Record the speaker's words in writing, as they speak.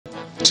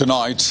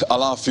Tonight,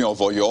 Alaafin of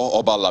Oyo,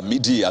 Oba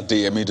Lamidi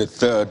Adeyemi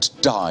III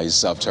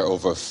dies after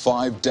over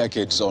 5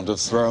 decades on the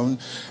throne,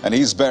 and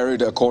he's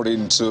buried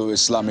according to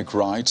Islamic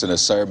rites in a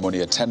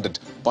ceremony attended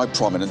by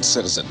prominent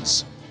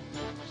citizens.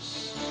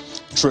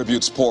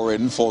 Tributes pour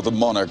in for the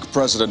monarch.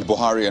 President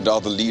Buhari and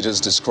other leaders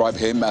describe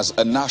him as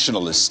a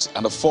nationalist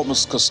and a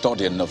foremost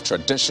custodian of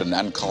tradition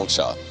and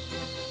culture.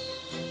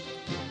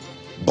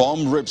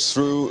 Bomb rips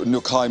through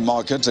Nukai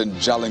Market in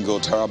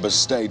Jalingo, Taraba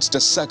State. The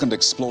second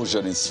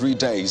explosion in 3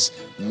 days,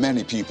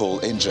 many people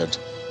injured.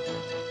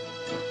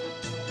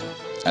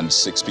 And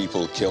 6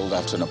 people killed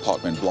after an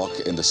apartment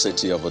block in the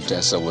city of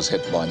Odessa was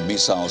hit by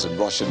missiles in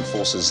Russian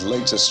forces'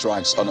 latest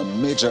strikes on a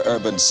major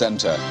urban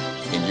center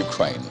in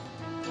Ukraine.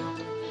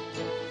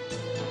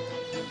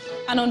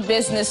 And on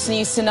business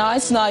news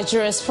tonight,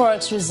 Nigeria's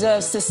forex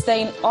reserves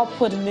sustain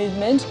upward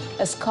movement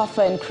as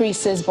copper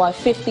increases by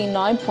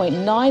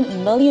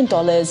 $59.9 million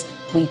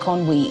week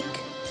on week.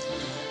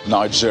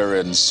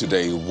 Nigerians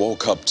today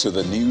woke up to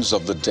the news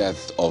of the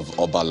death of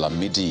Oba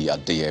Lamidi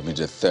Adeyemi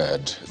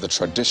III, the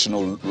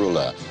traditional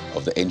ruler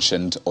of the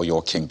ancient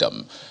Oyo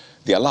Kingdom.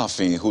 The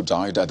Alaafin, who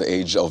died at the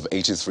age of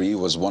 83,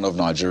 was one of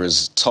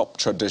Nigeria's top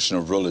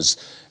traditional rulers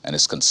and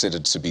is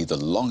considered to be the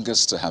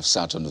longest to have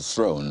sat on the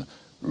throne,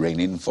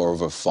 reigning for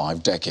over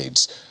 5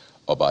 decades.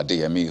 Oba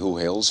Adeyemi, who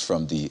hails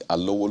from the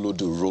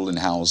Alowolodu ruling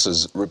house,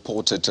 is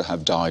reported to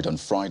have died on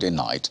Friday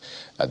night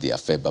at the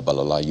Afe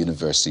Babalola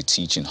University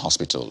Teaching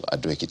Hospital at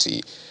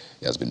Ado-Ekiti.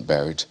 He has been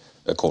buried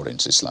according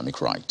to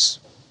Islamic rites.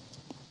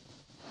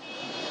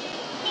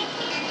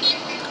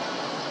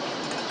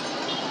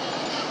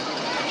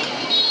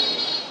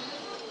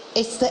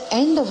 It's the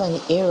end of an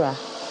era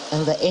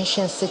in the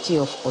ancient city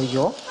of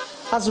Oyo,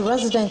 as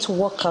residents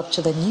woke up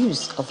to the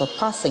news of the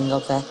passing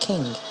of their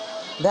king,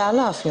 the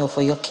Alaafin of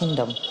Oyo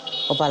Kingdom,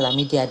 Oba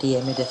Lamidi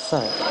Adeyemi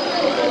III.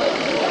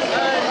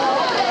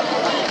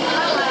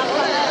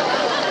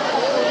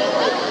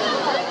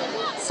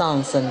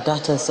 Sons and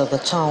daughters of the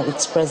town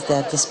expressed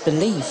their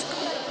disbelief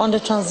on the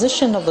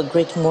transition of the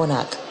great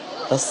monarch,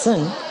 but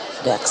soon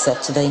they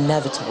accept the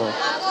inevitable.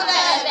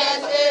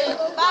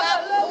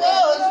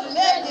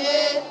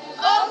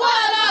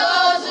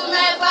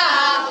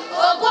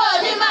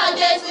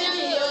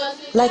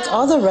 Like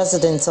other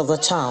residents of the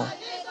town,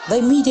 the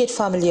immediate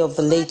family of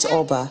the late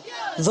Oba,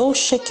 though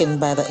shaken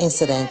by the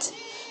incident,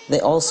 they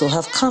also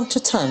have come to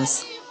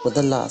terms with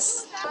the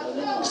loss.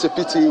 It's a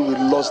pity we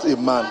lost a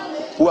man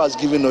who has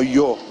given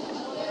Oyo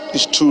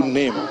his true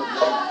name,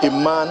 a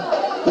man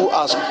who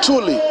has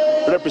truly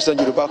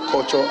represented Yoruba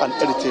culture and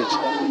heritage,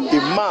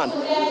 a man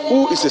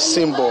who is a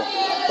symbol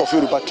of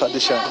Yoruba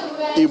tradition,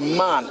 a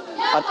man,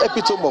 an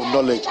epitome of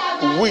knowledge,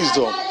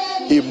 wisdom,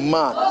 a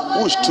man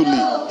who is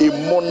truly a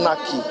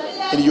monarchy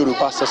in the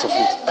Yoruba sense of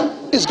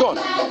it. It's gone.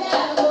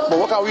 But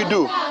what can we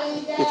do?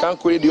 We can't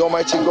query the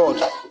Almighty God.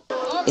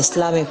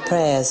 Islamic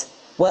prayers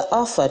were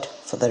offered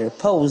for the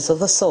repose of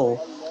the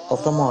soul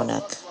of the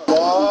monarch.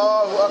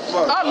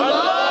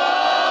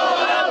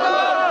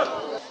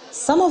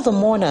 Some of the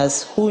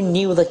mourners who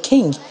knew the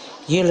king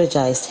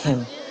eulogized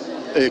him.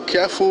 A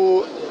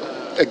careful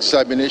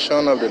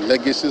examination of the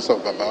legacies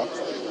of Baba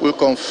will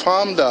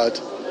confirm that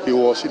he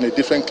was in a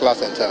different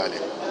class entirely,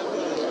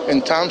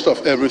 in terms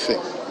of everything.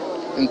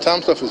 In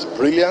terms of his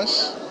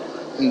brilliance,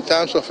 in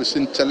terms of his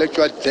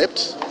intellectual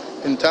depth,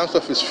 in terms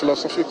of his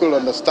philosophical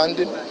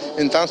understanding,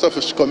 in terms of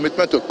his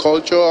commitment to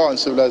culture and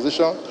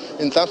civilization,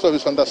 in terms of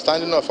his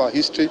understanding of our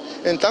history,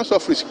 in terms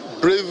of his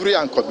bravery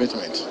and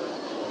commitment.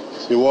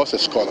 He was a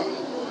scholar.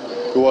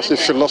 He was a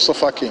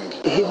philosopher king.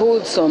 He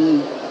holds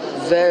some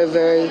very,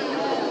 very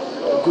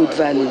good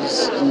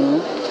values, you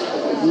know.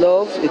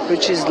 Love, he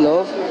preaches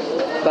love.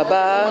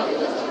 Baba,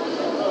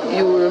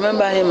 you will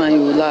remember him and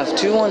you will laugh.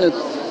 Do you want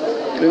to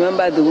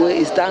remember the way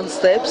he dance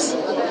steps,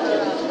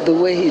 the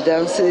way he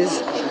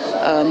dances,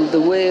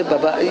 the way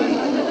Baba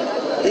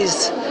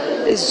is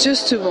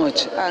just too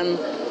much, and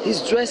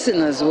he's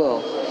dressing as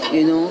well.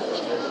 You know,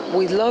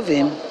 we love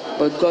him,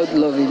 but God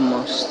loves him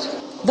most.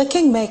 The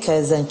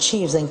kingmakers and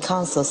chiefs and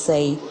council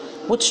say,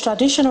 with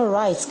traditional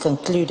rites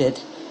concluded,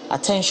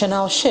 attention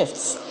now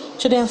shifts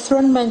to the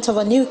enthronement of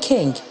a new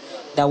king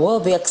that will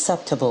be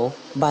acceptable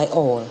by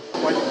all.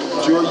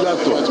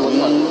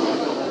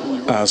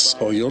 As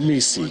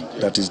Oyomesi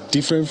that is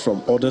different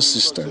from other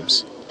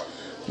systems,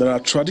 there are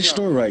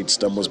traditional rites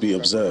that must be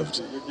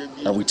observed,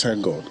 and we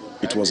thank God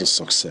it was a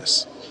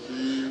success.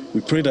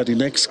 We pray that the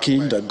next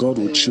king that God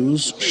will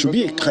choose should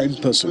be a kind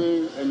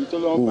person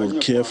who will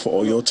care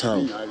for Oyo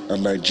town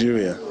and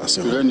Nigeria as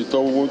a whole.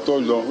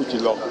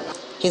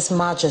 His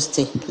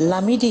Majesty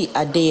Lamidi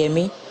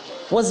Adeyemi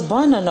was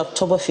born on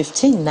October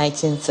 15,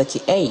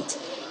 1938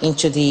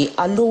 into the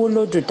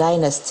Alowolodu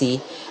dynasty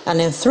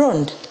and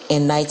enthroned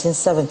in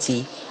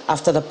 1970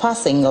 after the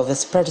passing of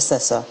his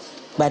predecessor,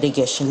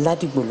 Gbadege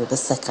Ladigbolu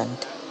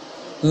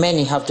II.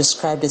 Many have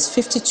described his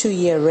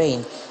 52-year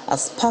reign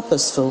as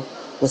purposeful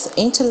with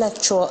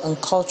intellectual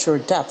and cultural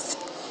depth,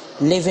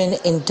 leaving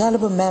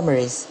indelible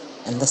memories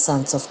in the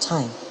sands of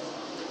time.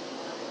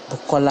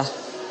 Bukola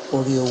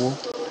Oriowo,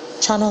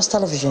 Channels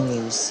Television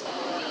News.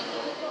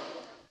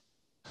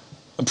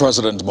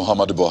 President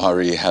Muhammadu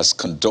Buhari has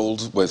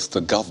condoled with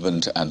the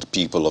government and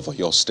people of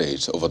Oyo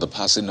State over the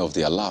passing of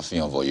the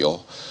Alaafin of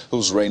Oyo,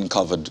 whose reign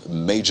covered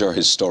major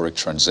historic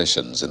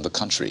transitions in the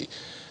country.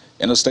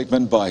 In a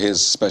statement by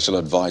his special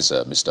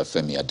advisor, Mr.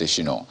 Femi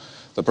Adesina,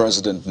 the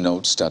president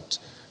notes that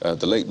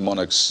the late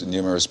monarch's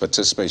numerous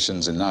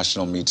participations in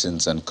national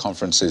meetings and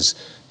conferences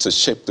to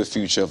shape the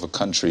future of a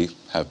country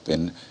have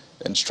been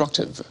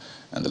instructive,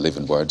 and the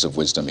living words of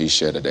wisdom he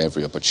shared at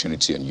every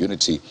opportunity on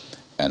unity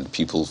and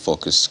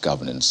people-focused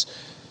governance.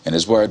 In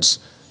his words,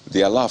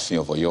 the Alaafin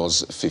of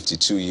Oyo's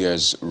 52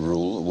 years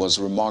rule was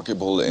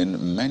remarkable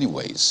in many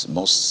ways.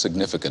 Most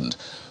significant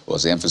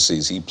was the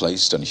emphasis he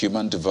placed on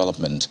human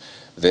development,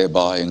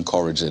 thereby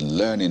encouraging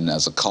learning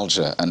as a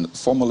culture and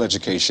formal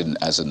education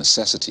as a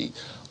necessity,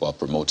 while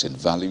promoting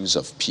values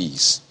of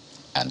peace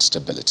and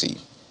stability.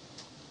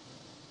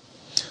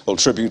 Well,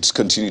 tributes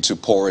continue to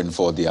pour in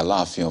for the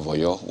Alaafin of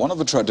Oyo, one of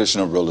the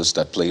traditional rulers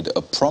that played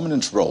a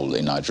prominent role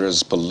in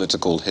Nigeria's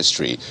political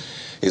history.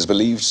 He is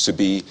believed to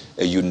be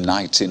a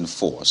uniting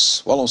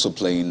force, while also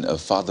playing a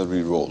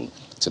fatherly role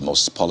to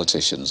most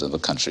politicians in the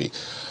country.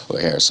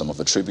 We'll hear some of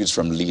the tributes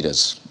from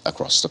leaders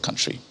across the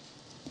country.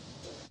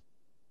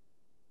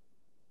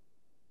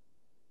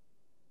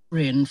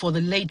 For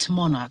the late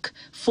monarch,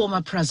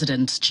 former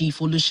President Chief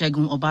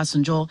Olusegun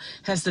Obasanjo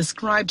has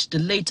described the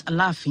late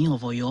Alaafin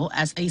of Oyo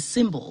as a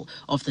symbol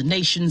of the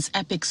nation's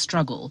epic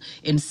struggle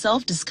in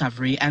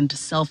self-discovery and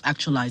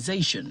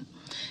self-actualization.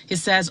 He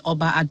says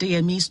Oba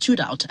Adeyemi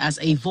stood out as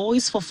a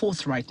voice for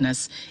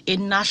forthrightness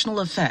in national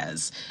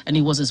affairs, and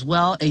he was as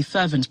well a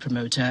fervent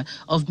promoter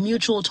of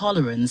mutual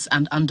tolerance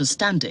and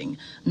understanding,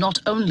 not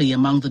only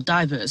among the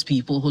diverse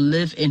people who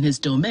live in his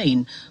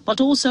domain,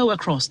 but also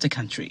across the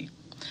country.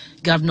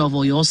 Governor of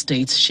Oyo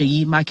State,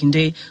 Seyi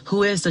Makinde,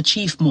 who is the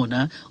chief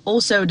mourner,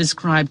 also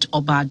described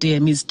Oba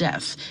Adeyemi's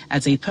death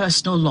as a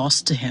personal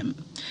loss to him.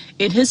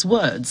 In his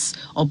words,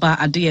 Oba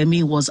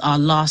Adeyemi was our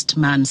last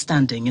man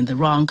standing in the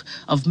rank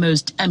of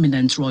most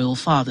eminent royal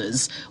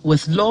fathers.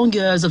 With long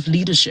years of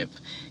leadership,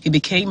 he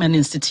became an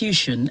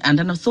institution and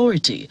an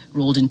authority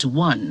rolled into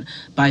one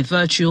by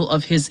virtue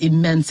of his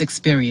immense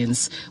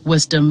experience,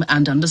 wisdom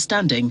and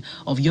understanding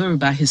of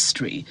Yoruba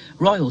history,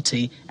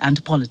 royalty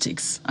and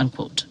politics,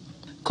 unquote.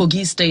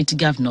 Kogi State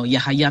Governor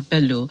Yahaya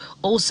Bello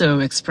also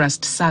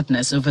expressed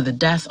sadness over the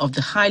death of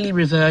the highly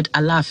revered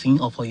Alaafin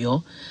of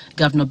Oyo.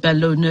 Governor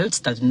Bello notes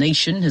that the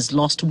nation has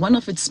lost one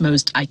of its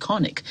most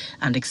iconic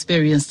and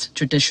experienced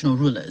traditional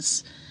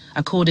rulers.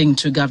 According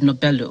to Governor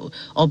Bello,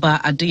 Oba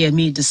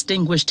Adeyemi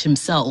distinguished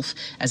himself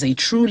as a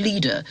true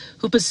leader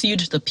who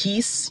pursued the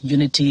peace,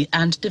 unity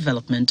and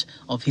development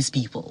of his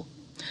people.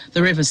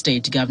 The River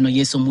State Governor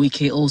Nyesom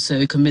Wike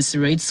also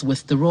commiserates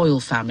with the royal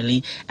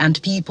family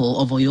and people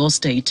of Oyo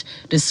State,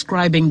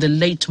 describing the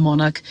late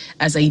monarch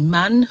as a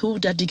man who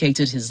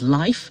dedicated his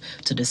life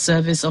to the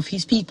service of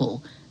his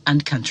people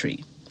and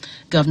country.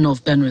 Governor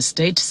of Benue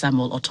State,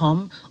 Samuel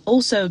Otom,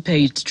 also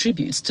paid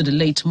tributes to the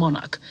late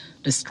monarch,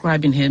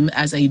 describing him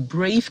as a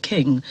brave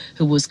king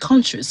who was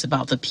conscious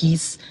about the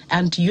peace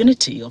and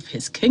unity of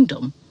his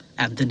kingdom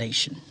and the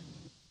nation.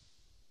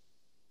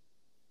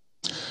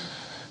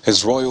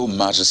 His Royal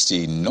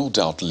Majesty no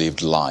doubt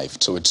lived life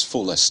to its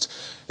fullest.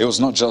 He was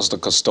not just a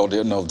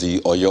custodian of the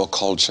Oyo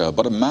culture,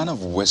 but a man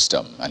of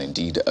wisdom and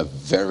indeed a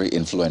very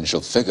influential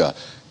figure,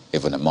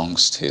 even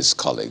amongst his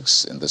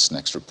colleagues. In this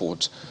next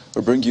report,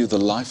 we'll bring you the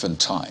life and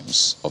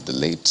times of the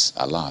late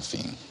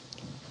Alaafin.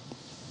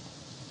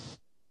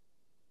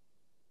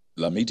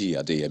 Lamidi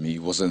Adeyemi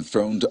was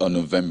enthroned on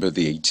November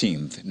the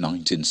 18th,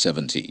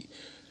 1970,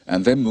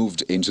 and then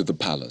moved into the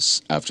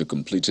palace after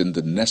completing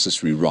the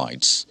necessary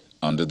rites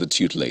under the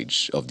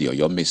tutelage of the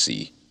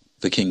Oyomesi,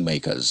 the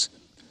kingmakers.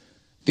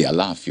 The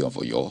Alaafin of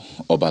Oyo,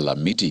 Oba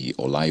Lamidi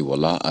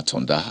Olaiwola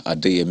Atonda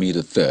Adeyemi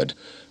III,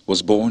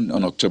 was born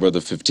on October the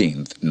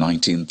 15th,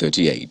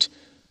 1938.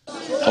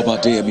 Oba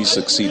Adeyemi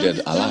succeeded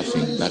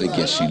Alaafin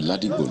Barigeshin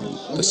Ladigbolu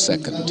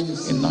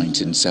II in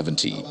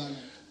 1970.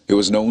 He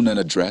was known and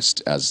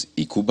addressed as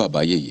Ikuba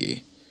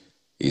Bayeye.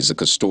 He is a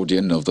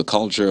custodian of the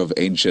culture of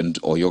ancient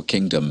Oyo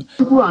Kingdom.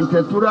 And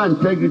textural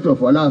integrity of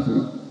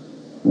Alaafin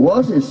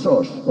was a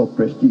source of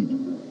prestige,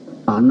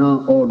 and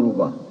now all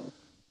over.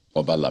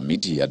 Oba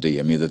Lamidi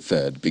Adeyemi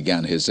III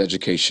began his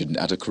education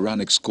at a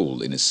Quranic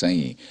school in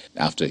Iseyin.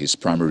 After his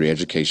primary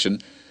education,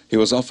 he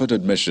was offered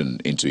admission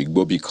into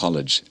Igbobi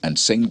College and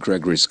St.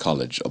 Gregory's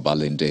College,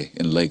 Obalende,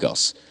 in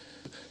Lagos.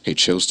 He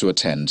chose to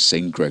attend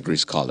St.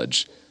 Gregory's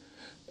College.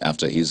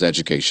 After his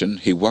education,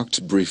 he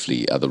worked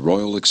briefly at the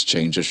Royal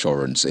Exchange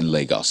Assurance in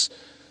Lagos.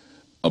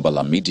 Oba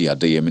Lamidi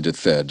Adeyemi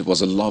III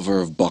was a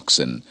lover of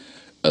boxing,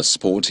 a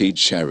sport he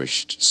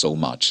cherished so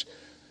much.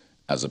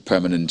 As a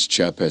permanent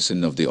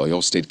chairperson of the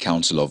Oyo State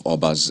Council of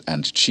Obas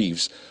and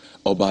Chiefs,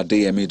 Oba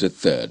Adeyemi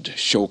III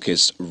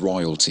showcased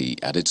royalty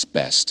at its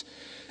best.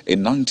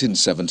 In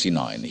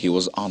 1979, he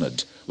was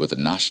honored with the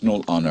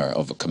national honor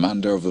of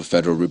Commander of the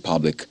Federal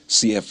Republic,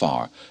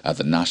 CFR, at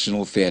the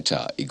National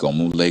Theatre,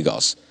 Igomu,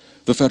 Lagos.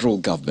 The federal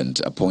government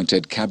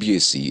appointed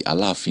Kabiyesi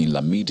Alaafin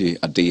Lamidi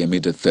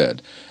Adeyemi III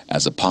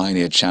as the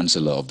pioneer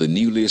chancellor of the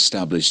newly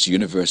established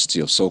University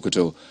of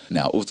Sokoto,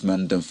 now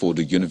Uthman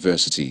Danfodio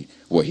University,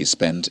 where he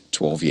spent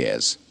 12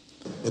 years.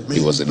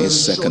 He was in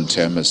his second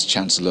term as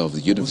chancellor of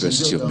the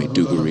University of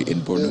Maiduguri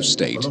in Borno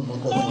State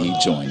when he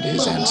joined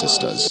his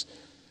ancestors.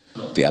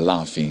 The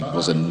Alaafin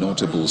was a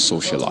notable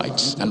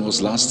socialite and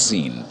was last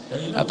seen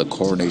at the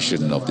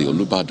coronation of the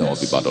Olubadan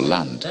of Ibadan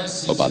land,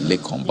 Oba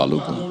Lekan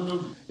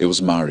Balogun. He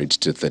was married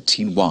to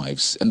 13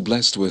 wives and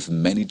blessed with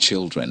many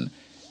children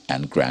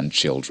and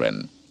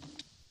grandchildren.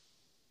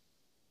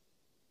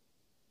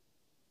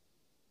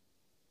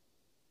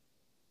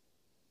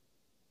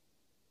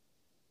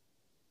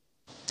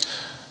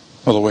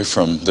 Well, away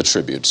from the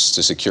tributes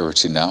to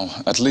security now,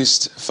 at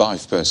least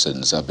 5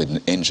 persons have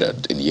been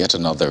injured in yet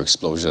another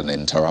explosion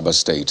in Taraba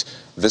State,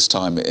 this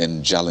time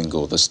in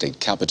Jalingo, the state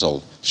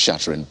capital,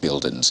 shattering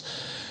buildings.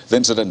 The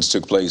incident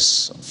took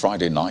place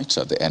Friday night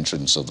at the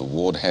entrance of the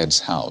ward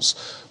head's house,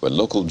 where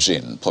local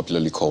gin,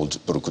 popularly called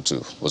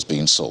Burukutu, was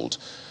being sold.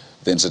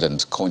 The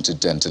incident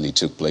coincidentally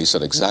took place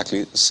at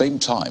exactly the same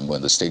time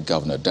when the state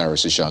governor,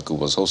 Darius Ishaku,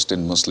 was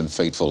hosting Muslim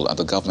faithful at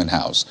the government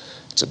house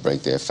to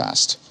break their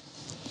fast.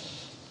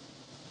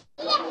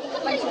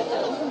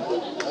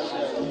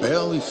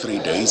 Barely 3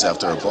 days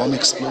after a bomb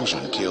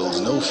explosion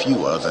killed no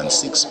fewer than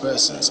 6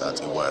 persons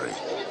at Iwari,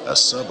 a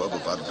suburb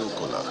of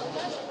Adokola.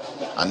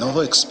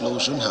 Another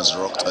explosion has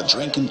rocked a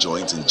drinking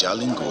joint in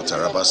Jalingo,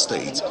 Taraba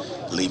State,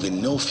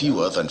 leaving no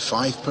fewer than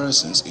 5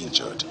 persons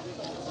injured.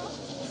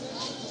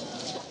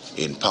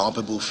 In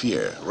palpable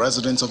fear,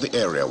 residents of the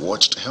area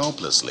watched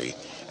helplessly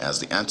as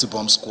the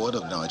anti-bomb squad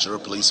of Nigeria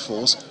Police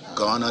Force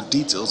garnered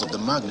details of the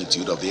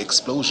magnitude of the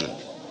explosion.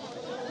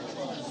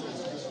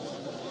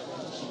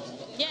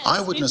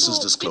 Eyewitnesses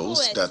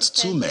disclosed that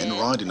 2 men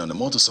riding on a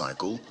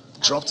motorcycle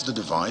dropped the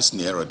device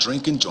near a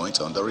drinking joint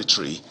under a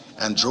tree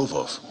and drove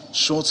off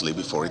shortly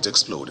before it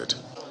exploded.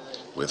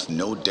 With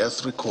no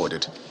death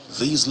recorded,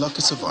 these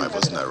lucky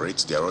survivors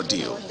narrate their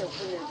ordeal.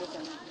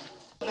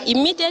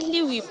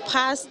 Immediately we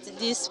passed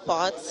this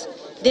spot,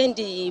 then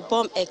the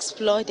bomb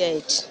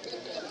exploded.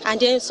 And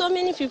then so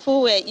many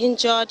people were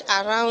injured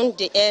around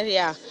the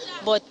area,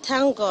 but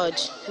thank God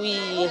we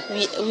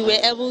were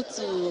able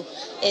to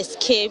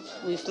escape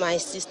with my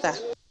sister.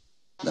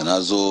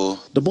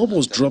 The bomb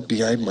was dropped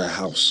behind my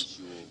house,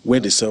 where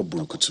they sell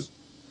Burukutu.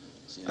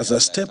 As I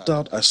stepped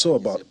out, I saw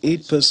about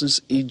 8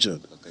 persons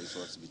injured,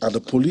 and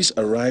the police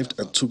arrived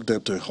and took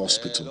them to a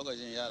hospital.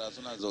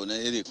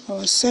 I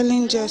was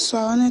selling just so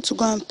I wanted to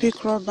go and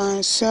pick rubber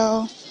and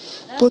sell,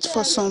 put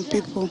for some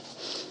people.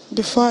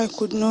 Before I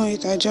could know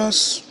it, I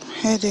just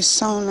heard a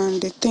sound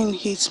and the thing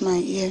hit my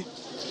ear.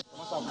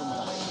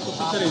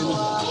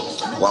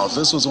 While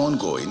this was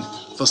ongoing,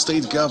 the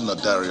state governor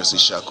Darius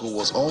Ishaku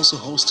was also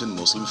hosting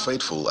Muslim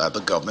faithful at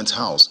the government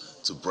house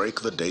to break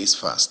the day's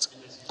fast.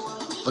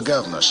 The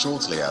governor,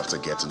 shortly after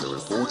getting the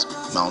report,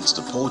 mounts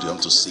the podium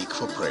to seek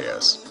for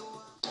prayers.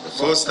 The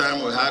first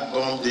time we had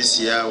bomb this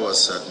year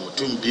was at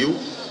Mutumbiu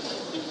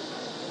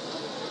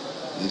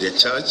in the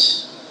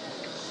church.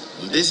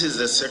 And this is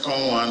the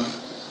second one,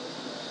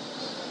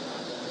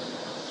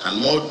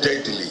 and more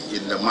deadly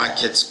in the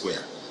market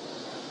square.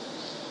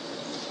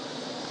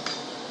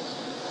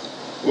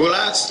 We'll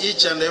ask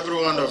each and every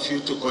one of you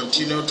to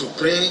continue to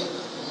pray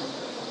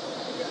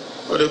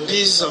for the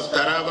peace of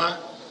Taraba,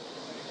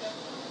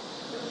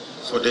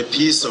 for the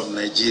peace of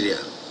Nigeria.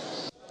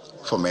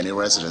 For many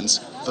residents,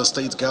 the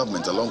state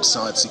government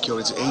alongside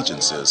security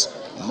agencies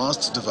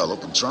must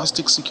develop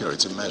drastic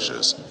security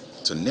measures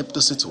to nip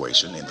the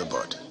situation in the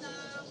bud.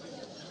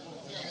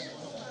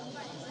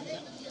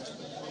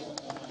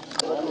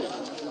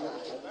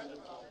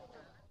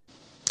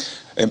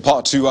 In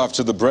part 2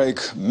 after the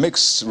break,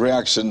 mixed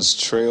reactions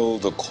trail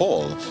the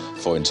call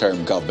for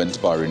interim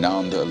government by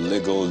renowned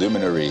legal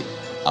luminary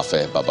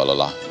Afe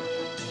Babalola.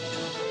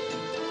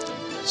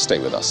 Stay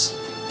with us.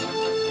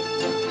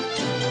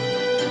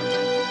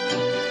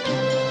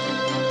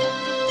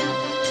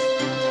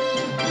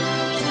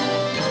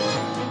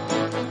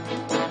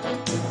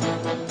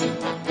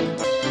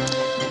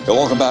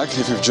 Welcome back.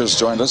 If you've just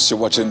joined us, you're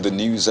watching the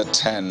news at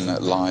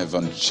 10 live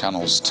on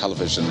Channels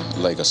Television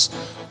Lagos.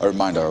 A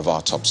reminder of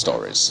our top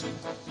stories.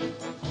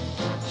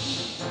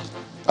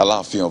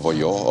 Alaafin of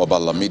Oyo, Oba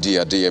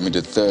Lamidi Adeyemi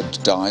III,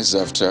 dies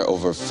after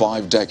over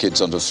 5 decades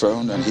on the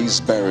throne, and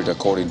he's buried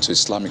according to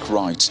Islamic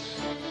rite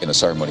in a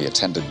ceremony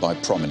attended by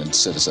prominent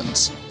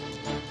citizens.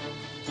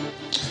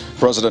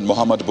 President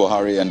Muhammadu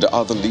Buhari and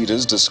other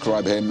leaders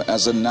describe him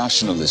as a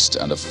nationalist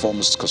and a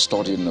foremost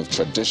custodian of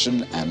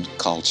tradition and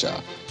culture.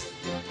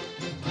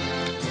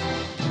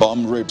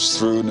 Bomb rips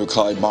through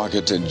Nukai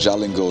Market in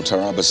Jalingo,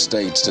 Taraba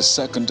State. The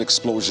second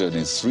explosion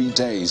in 3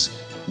 days.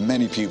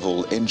 Many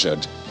people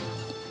injured.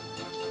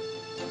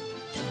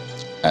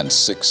 And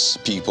 6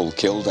 people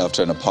killed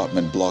after an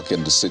apartment block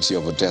in the city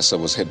of Odessa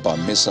was hit by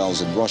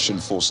missiles in Russian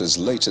forces'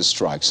 latest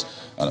strikes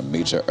on a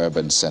major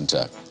urban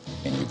center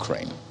in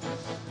Ukraine.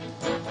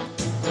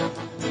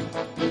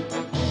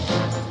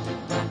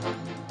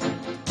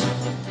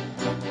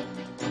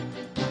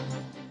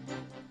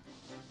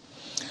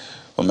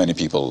 Many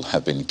people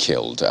have been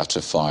killed after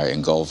fire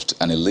engulfed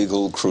an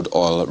illegal crude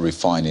oil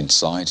refining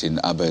site in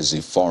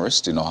Abezi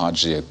Forest in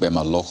Ohaji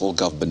Egbema local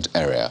government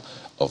area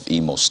of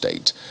Imo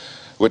State.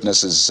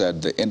 Witnesses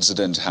said the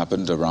incident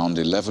happened around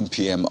 11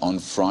 p.m. on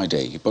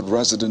Friday, but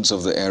residents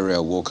of the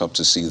area woke up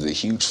to see the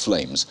huge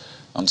flames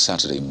on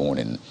Saturday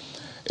morning.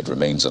 It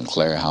remains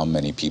unclear how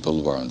many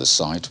people were on the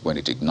site when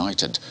it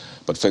ignited,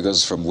 but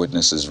figures from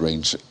witnesses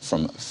range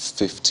from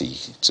 50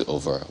 to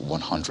over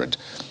 100.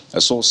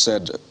 A source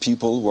said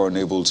people were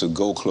unable to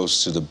go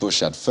close to the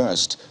bush at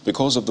first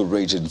because of the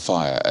raging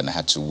fire and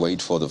had to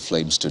wait for the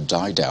flames to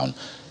die down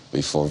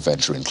before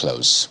venturing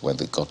close. When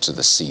they got to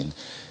the scene,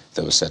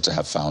 they were said to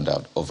have found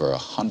out over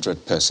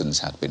 100 persons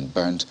had been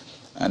burnt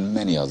and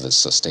many others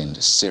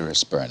sustained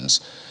serious burns.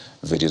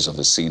 Videos of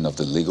the scene of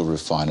the legal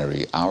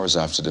refinery hours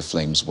after the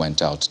flames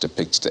went out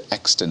depict the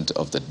extent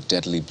of the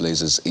deadly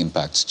blazes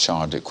impact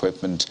charred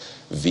equipment,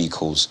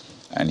 vehicles,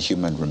 and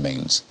human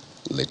remains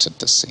littered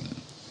the scene.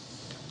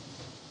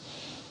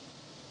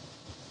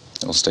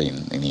 We'll stay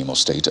in Imo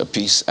State. A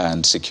peace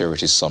and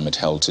security summit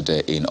held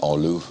today in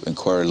Olu,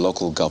 Nkweri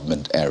local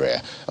government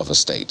area of the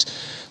state.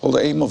 Well,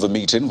 the aim of the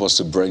meeting was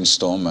to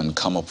brainstorm and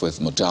come up with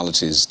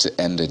modalities to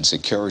end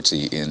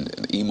insecurity in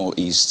Imo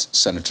East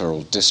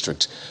Senatorial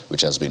District,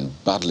 which has been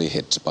badly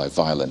hit by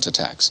violent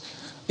attacks.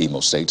 Imo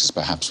State is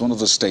perhaps one of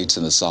the states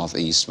in the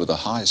southeast with the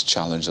highest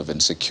challenge of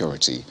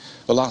insecurity.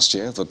 Well, last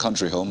year, the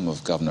country home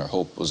of Governor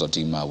Hope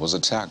Uzodinma was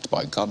attacked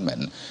by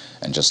gunmen.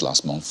 And just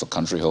last month, the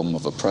country home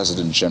of the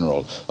President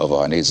General of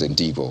Ohanaeze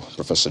Ndigbo,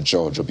 Professor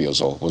George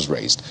Obiozor, was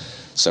razed.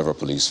 Several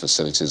police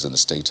facilities in the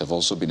state have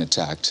also been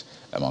attacked,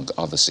 among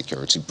other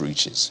security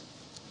breaches.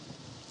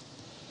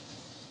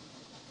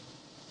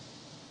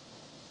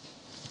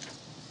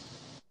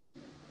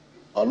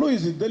 Olu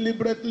is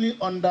deliberately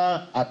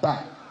under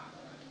attack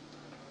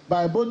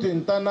by both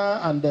internal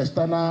and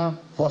external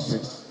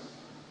forces.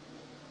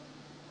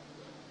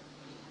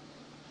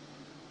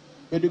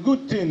 But the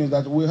good thing is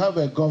that we have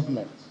a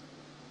government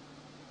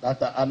that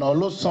an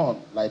Olu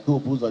son like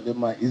Hope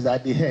Uzodinma is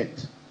at the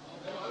head.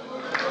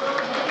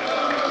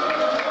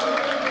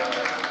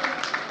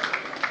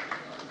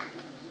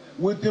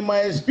 With my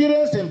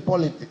experience in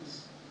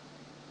politics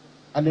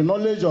and the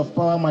knowledge of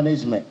power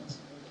management,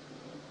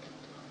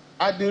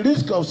 at the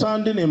risk of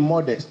sounding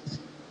immodest,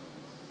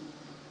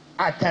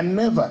 I can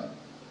never,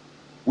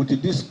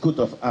 with this coat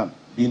of arms,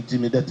 be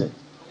intimidated.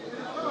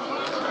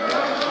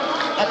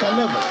 I can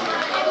never.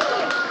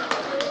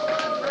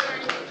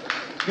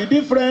 The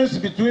difference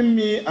between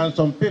me and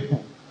some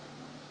people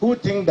who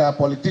think they are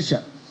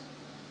politicians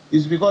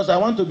is because I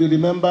want to be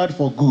remembered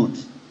for good.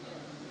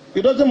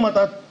 It doesn't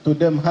matter to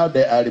them how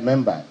they are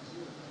remembered.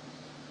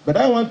 But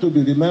I want to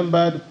be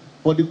remembered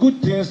for the good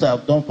things I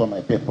have done for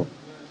my people.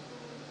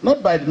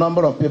 Not by the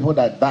number of people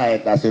that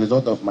died as a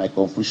result of my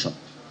confusion.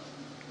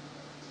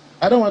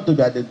 I don't want to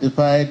be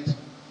identified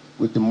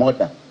with the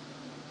murder,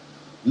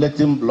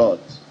 letting blood,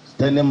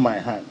 staining my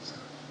hands.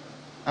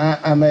 I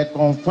am a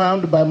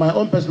confirmed, by my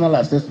own personal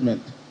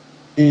assessment,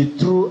 a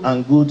true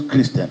and good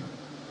Christian.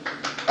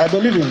 I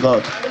believe in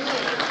God.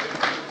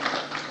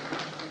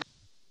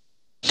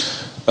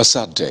 A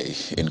sad day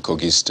in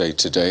Kogi State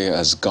today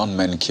as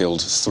gunmen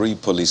killed 3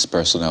 police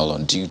personnel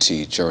on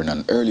duty during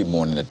an early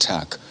morning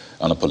attack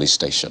on a police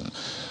station.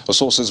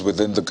 Sources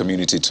within the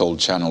community told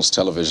Channels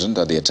Television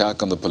that the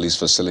attack on the police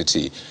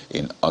facility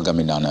in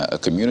Agaminana, a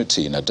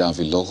community in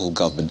Adavi local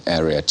government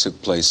area,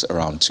 took place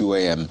around 2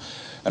 a.m.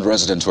 and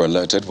residents were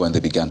alerted when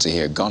they began to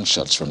hear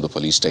gunshots from the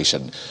police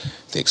station.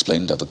 They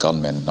explained that the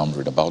gunmen,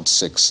 numbering about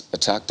 6,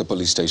 attacked the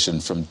police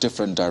station from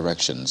different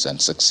directions and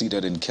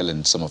succeeded in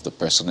killing some of the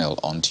personnel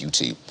on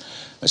duty.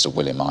 Mr.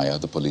 William Meyer,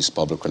 the police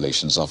public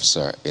relations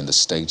officer in the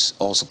state,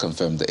 also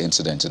confirmed the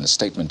incident in a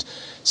statement,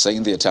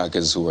 saying the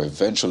attackers, who were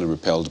eventually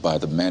repelled by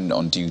the men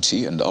on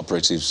duty and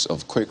operatives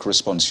of Quick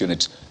Response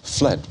Unit,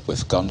 fled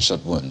with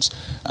gunshot wounds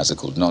as they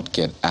could not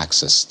get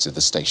access to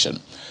the station.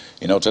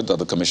 He noted that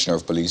the Commissioner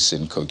of Police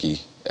in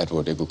Kogi,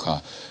 Edward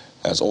Ebuka,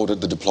 has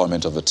ordered the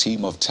deployment of a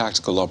team of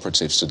tactical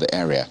operatives to the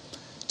area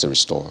to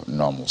restore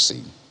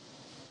normalcy.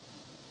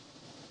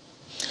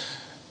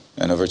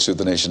 And over to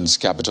the nation's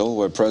capital,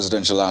 where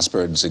presidential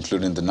aspirants,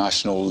 including the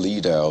national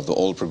leader of the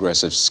All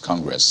Progressives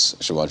Congress,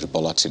 Asiwaju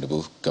Bola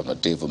Tinubu, Governor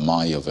Dave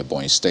Umahi of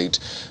Ebonyi State,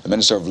 the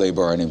Minister of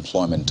Labour and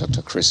Employment,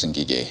 Dr. Chris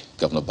Ngige,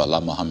 Governor Bala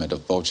Mohammed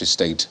of Bauchi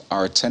State,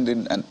 are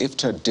attending an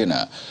iftar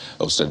dinner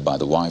hosted by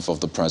the wife of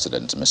the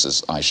president,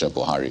 Mrs. Aisha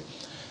Buhari.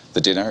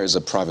 The dinner is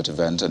a private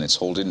event and it's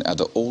holding at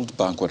the old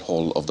banquet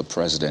hall of the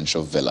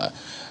presidential villa.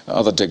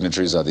 Other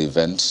dignitaries at the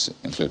event,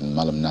 including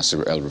Malam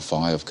Nasir El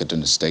Rufai of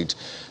Kaduna State,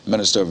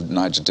 Minister of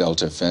Niger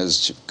Delta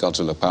Affairs, Chief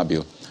Galtula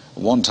Pabio,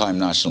 one-time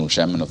national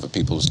chairman of the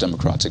People's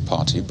Democratic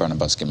Party,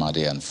 Barnabas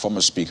Kimade, and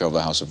former Speaker of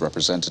the House of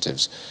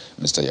Representatives,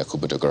 Mr.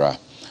 Yakubu Dogara.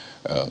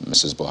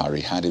 Mrs.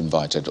 Buhari had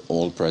invited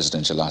all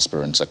presidential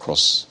aspirants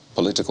across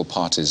political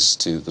parties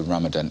to the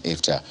Ramadan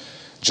iftar.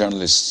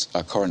 Journalists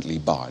are currently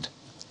barred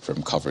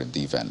from covering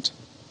the event.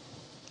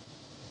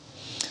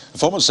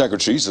 Former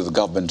secretaries of the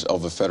Government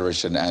of the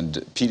Federation and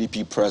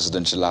PDP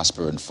presidential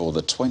aspirant for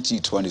the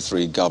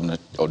 2023 governor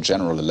or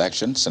general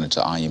election,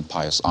 Senator Ayim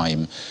Pius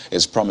Ayim,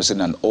 is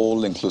promising an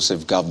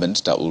all-inclusive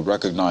government that will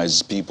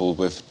recognize people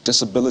with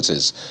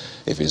disabilities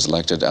if he is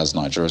elected as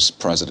Nigeria's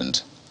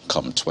president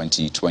come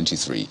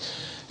 2023.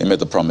 He made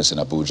the promise in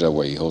Abuja,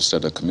 where he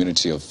hosted a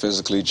community of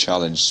physically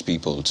challenged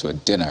people to a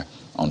dinner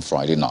on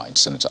Friday night.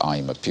 Senator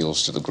Ayim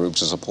appeals to the group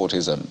to support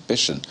his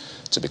ambition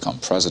to become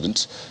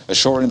president,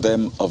 assuring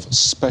them of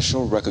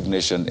special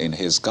recognition in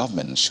his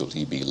government should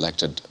he be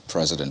elected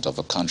president of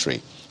the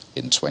country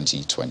in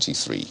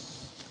 2023.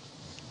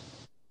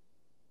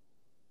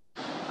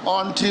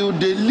 Until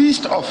the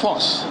least of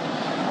us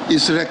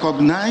is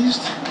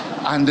recognized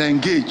and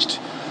engaged,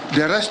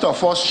 the rest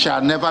of us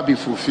shall never be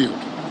fulfilled.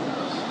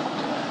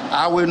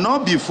 I will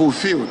not be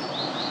fulfilled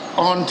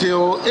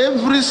until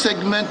every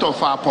segment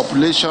of our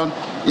population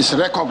is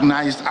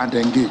recognized and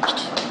engaged.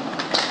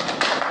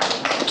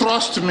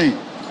 Trust me,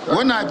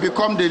 when I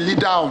become the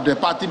leader of the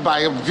party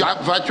by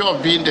virtue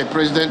of being the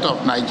president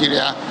of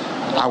Nigeria,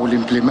 I will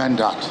implement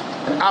that.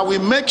 I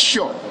will make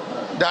sure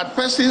that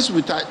persons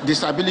with a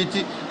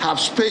disability have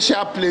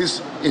special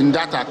place in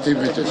that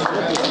activity.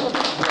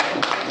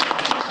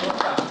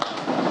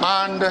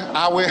 And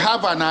I will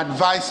have an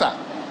advisor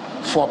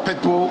for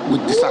people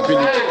with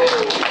disability.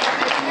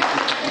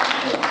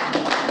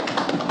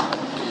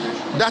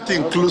 That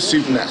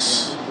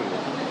inclusiveness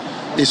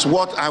is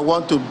what I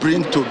want to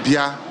bring to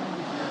bear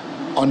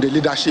on the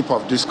leadership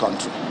of this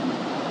country.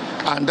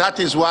 And that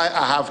is why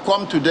I have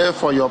come today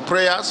for your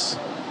prayers.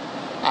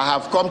 I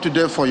have come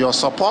today for your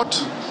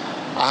support.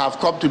 I have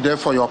come today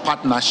for your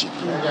partnership.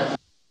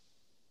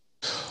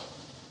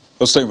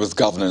 Well, staying with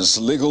governance,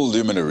 legal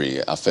luminary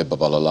Afe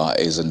Babalola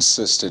is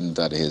insisting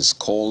that his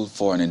call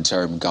for an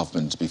interim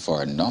government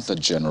before another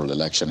general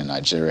election in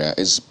Nigeria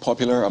is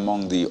popular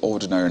among the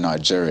ordinary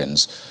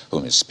Nigerians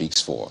whom he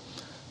speaks for.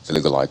 The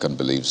legal icon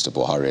believes the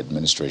Buhari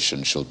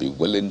administration should be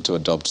willing to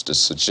adopt the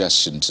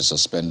suggestion to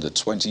suspend the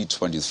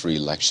 2023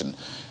 election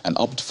and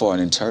opt for an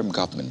interim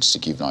government to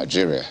give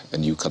Nigeria a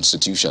new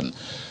constitution.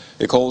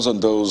 He calls on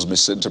those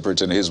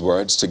misinterpreting his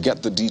words to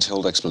get the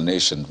detailed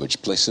explanation,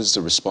 which places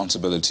the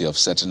responsibility of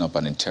setting up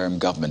an interim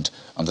government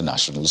on the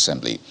National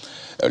Assembly.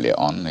 Earlier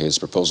on, his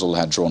proposal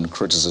had drawn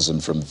criticism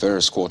from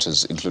various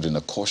quarters, including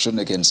a caution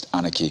against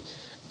anarchy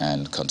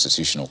and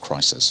constitutional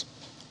crisis.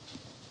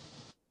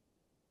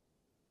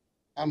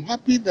 I'm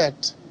happy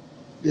that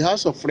the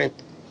House of Rep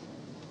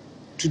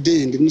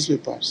today in the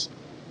newspapers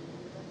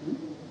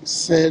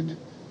said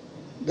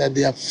that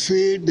they have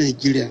failed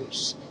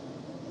Nigerians.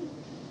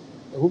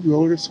 I hope you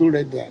also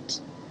read that.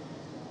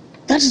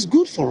 That is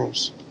good for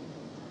us.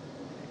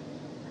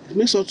 It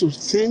makes us to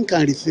think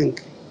and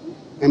rethink.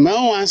 And my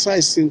own answer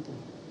is simple.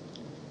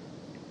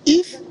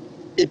 If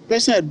a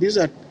person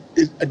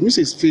admits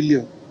his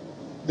failure,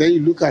 then you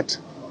look at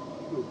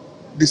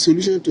the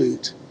solution to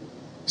it.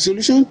 The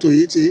solution to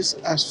it is,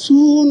 as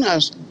soon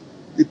as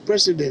the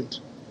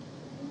present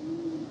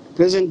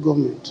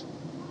government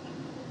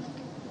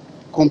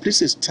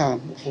completes its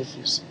term of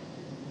office,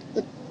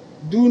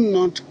 do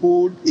not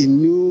hold a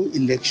new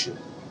election.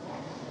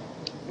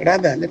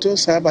 Rather, let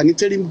us have an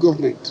interim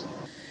government.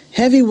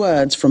 Heavy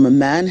words from a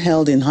man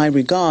held in high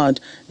regard,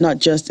 not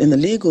just in the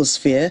legal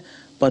sphere,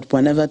 but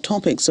whenever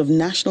topics of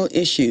national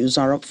issues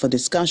are up for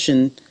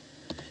discussion.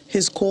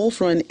 His call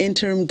for an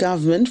interim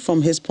government,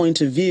 from his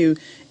point of view,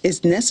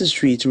 is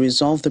necessary to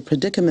resolve the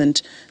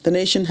predicament the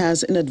nation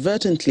has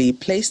inadvertently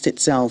placed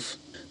itself.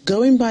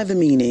 Going by the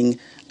meaning,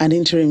 an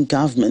interim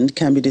government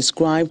can be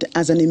described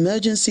as an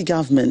emergency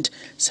government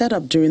set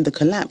up during the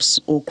collapse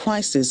or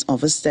crisis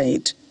of a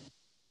state.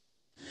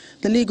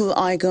 The legal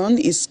icon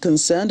is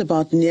concerned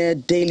about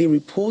near-daily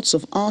reports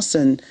of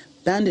arson,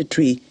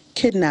 banditry,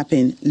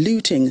 kidnapping,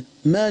 looting,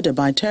 murder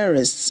by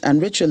terrorists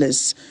and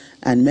ritualists,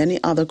 and many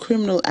other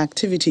criminal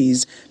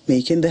activities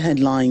making the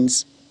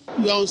headlines.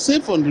 You are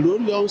safe on the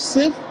road, you are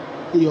safe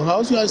in your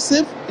house, you are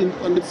safe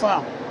on the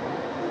farm.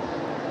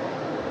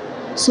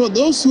 So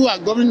those who are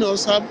governing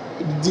us have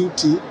the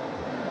duty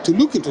to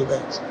look into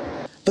that.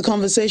 The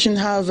conversation,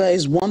 however,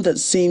 is one that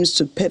seems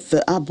to pit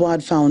the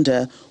Abuad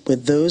founder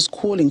with those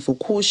calling for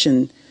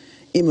caution.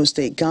 Imo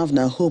State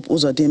Governor Hope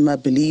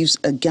Uzodinma believes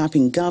a gap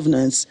in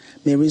governance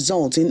may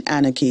result in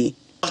anarchy.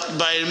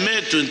 By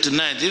May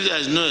 29th, if there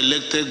is no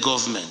elected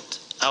government,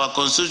 our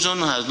constitution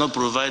has not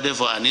provided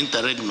for an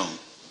interregnum.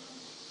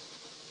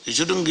 You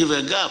shouldn't give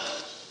a gap.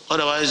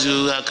 Otherwise,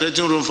 you are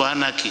creating room for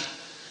anarchy.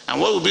 And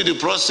what will be the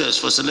process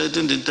for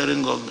selecting the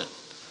interim government?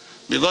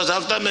 Because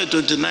after May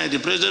 29, the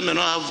president may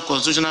not have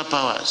constitutional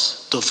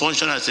powers to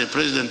function as a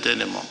president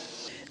anymore.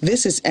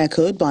 This is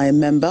echoed by a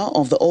member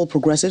of the All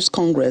Progressives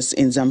Congress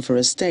in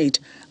Zamfara State,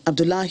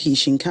 Abdullahi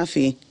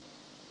Shinkafi.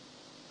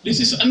 This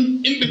is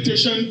an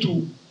invitation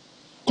to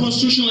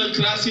constitutional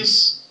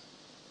crisis,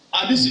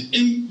 and this is an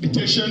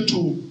invitation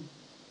to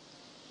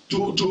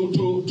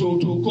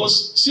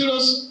cause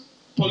serious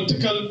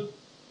political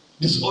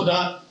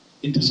disorder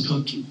in this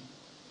country.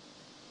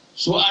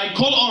 So I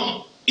call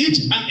on each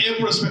and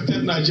every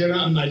respected Nigerian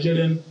and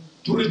Nigerian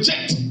to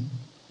reject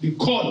the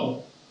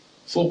call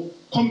for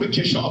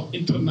convocation of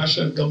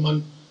international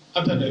government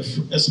under the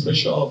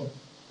expression of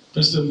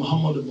President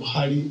Muhammadu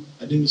Buhari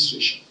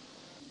administration.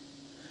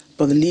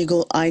 But the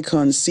legal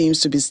icon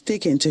seems to be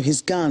sticking to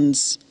his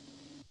guns.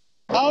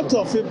 Out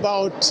of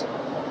about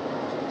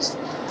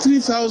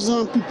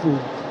 3,000 people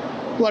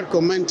who had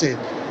commented,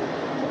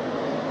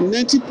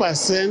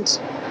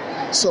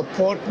 90%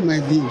 support my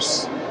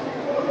views,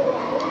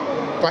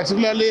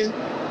 particularly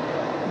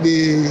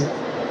the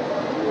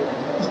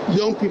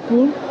young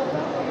people,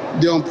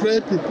 the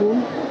unemployed people,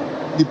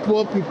 the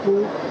poor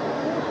people,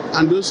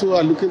 and those who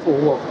are looking for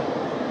work.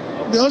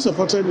 They all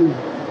supported me,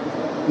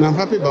 and I'm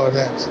happy about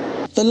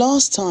that. The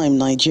last time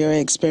Nigeria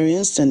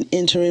experienced an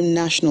interim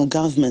national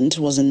government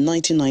was in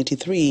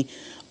 1993,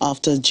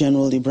 after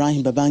General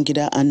Ibrahim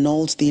Babangida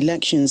annulled the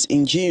elections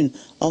in June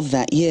of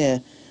that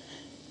year.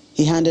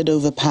 He handed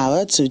over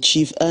power to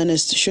Chief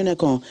Ernest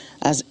Shonekan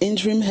as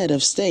interim head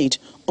of state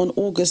on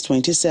August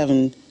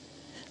 27.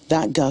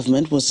 That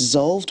government was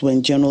dissolved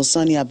when General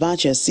Sani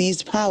Abacha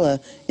seized power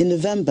in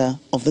November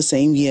of the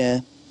same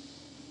year.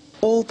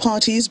 All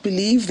parties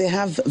believe they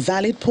have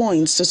valid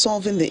points to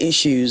solving the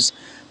issues,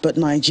 but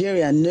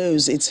Nigeria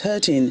knows it's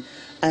hurting,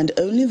 and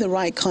only the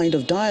right kind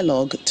of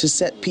dialogue to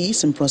set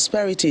peace and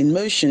prosperity in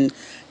motion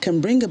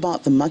can bring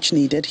about the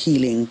much-needed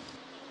healing.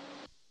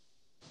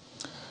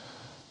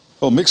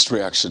 Well, mixed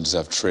reactions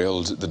have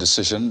trailed the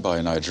decision by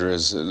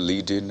Nigeria's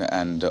leading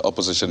and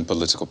opposition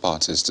political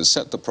parties to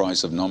set the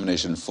price of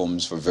nomination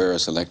forms for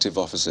various elective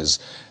offices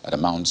at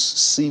amounts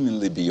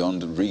seemingly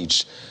beyond the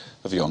reach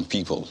of young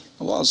people.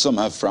 While some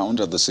have frowned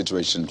at the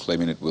situation,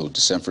 claiming it will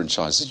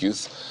disenfranchise the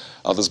youth,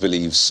 others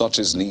believe such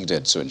is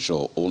needed to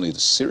ensure only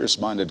the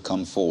serious-minded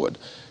come forward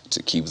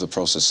to keep the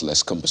process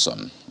less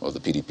cumbersome. Well,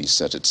 the PDP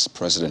set its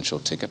presidential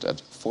ticket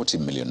at 40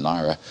 million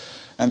naira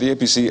and the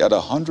APC at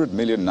 100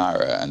 million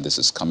naira, and this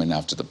is coming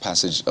after the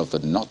passage of the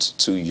Not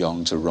Too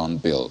Young to Run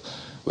bill,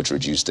 which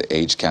reduced the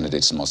age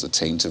candidates must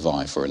attain to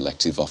vie for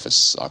elective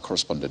office. Our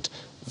correspondent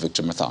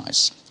Victor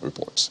Mathias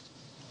reports.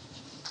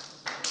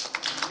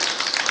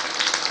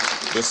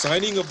 The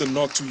signing of the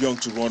Not Too Young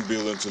to Run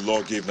bill into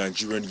law gave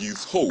Nigerian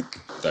youth hope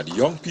that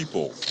young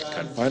people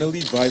can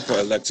finally vie for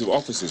elective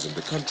offices in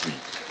the country,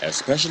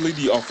 especially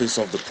the office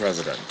of the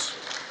president.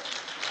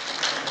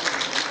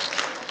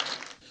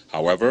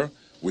 However,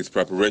 with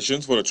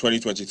preparations for the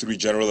 2023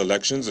 general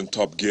elections in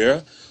top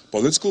gear,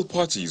 political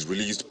parties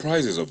released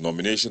prizes of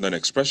nomination and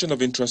expression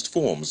of interest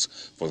forms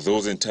for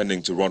those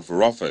intending to run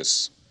for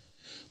office.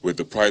 With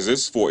the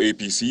prizes for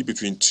APC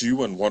between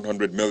 2 and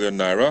 100 million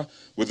naira,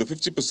 with a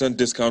 50%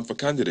 discount for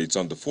candidates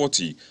under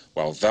 40,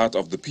 while that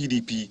of the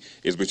PDP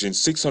is between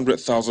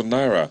 600,000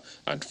 naira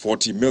and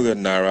 40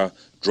 million naira,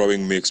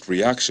 drawing mixed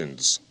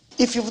reactions.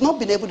 If you've not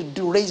been able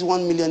to raise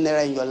 1 million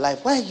naira in your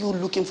life, why are you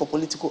looking for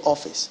political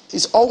office?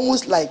 It's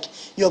almost like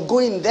you're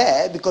going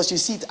there because you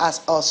see it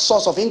as a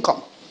source of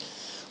income.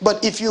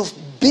 But if you've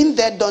been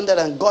there, done that,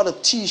 and got a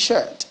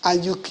T-shirt,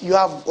 and you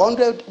have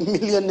 100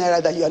 million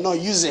naira that you are not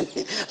using,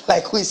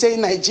 like we say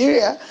in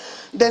Nigeria,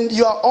 then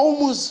you are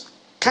almost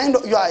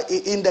you are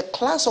in the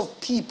class of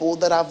people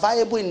that are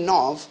viable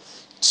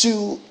enough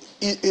to,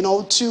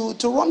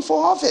 to run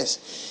for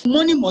office.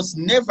 Money must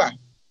never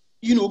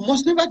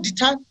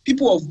deter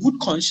people of good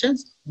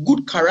conscience,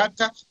 good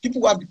character,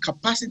 people who have the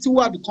capacity, who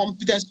have the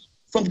competence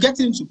from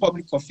getting into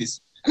public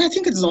office. And I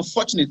think it is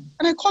unfortunate.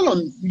 And I call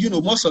on,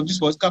 most of these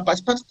political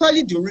parties,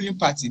 particularly the ruling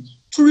party,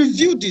 to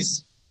review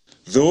this.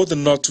 Though the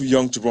Not Too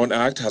Young to Run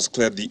Act has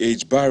cleared the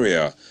age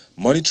barrier,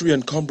 monetary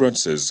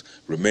encumbrances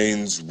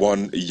remains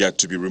one yet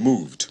to be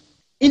removed.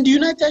 In the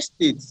United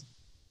States,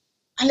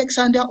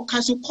 Alexandria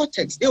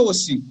Ocasio-Cortez,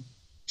 AOC,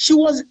 she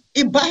was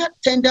a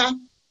bartender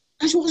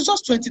and she was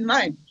just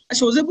 29. And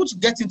she was able to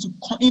get into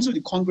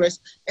the Congress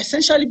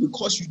essentially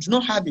because you do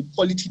not have a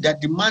polity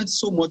that demands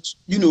so much,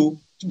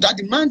 that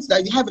demands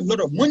that you have a lot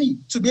of money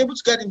to be able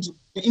to get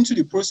into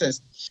the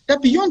process.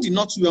 That beyond the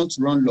Not Too Young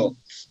to Run law,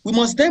 we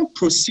must then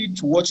proceed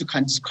to what you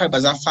can describe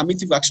as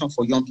affirmative action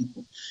for young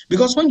people.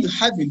 Because when you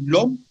have a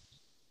law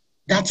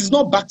that is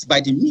not backed by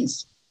the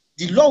means,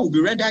 the law will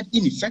be rendered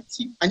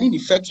ineffective and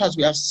ineffectual, as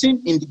we have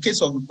seen in the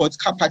case of the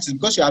political parties,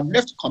 because you have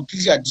left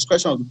completely at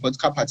discretion of the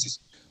political parties.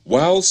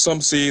 While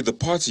some say the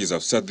parties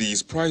have set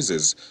these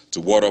prizes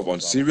to ward off on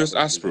serious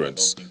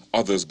aspirants,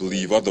 others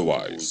believe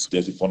otherwise.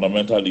 There's a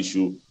fundamental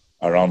issue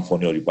around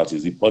funding of the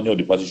parties. The funding of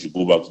the parties should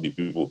go back to the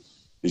people.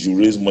 They should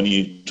raise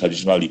money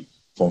traditionally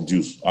from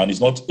dues. And it's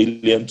not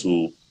alien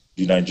to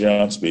the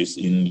Nigerian space.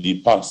 In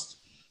the past,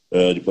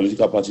 the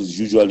political parties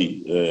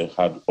usually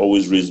had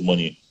always raised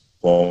money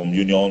from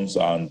unions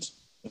and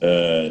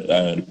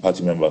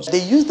party members.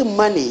 They use the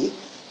money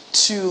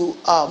to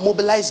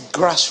mobilize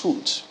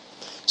grassroots.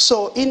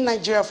 So in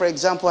Nigeria, for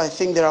example, I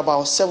think there are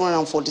about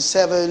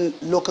 747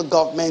 local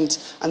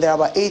governments, and there are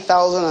about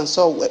 8,000 and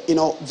so,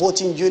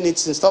 voting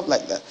units and stuff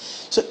like that.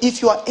 So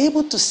if you are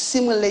able to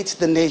simulate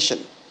the nation,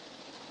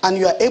 and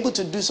you are able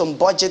to do some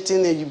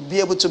budgeting, and you be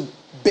able to,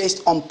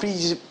 based on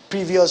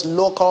previous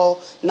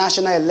local,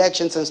 national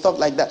elections and stuff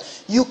like that,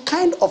 you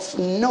kind of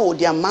know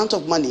the amount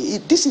of money.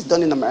 This is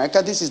done in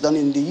America, this is done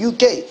in the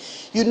UK.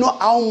 You know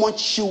how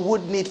much you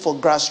would need for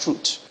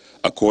grassroots.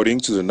 According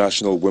to the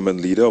national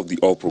women leader of the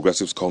All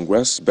Progressives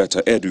Congress,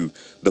 Betta Edu,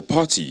 the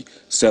party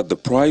set the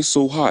price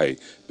so high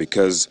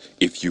because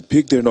if you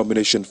pick their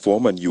nomination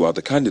form and you are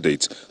the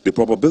candidate, the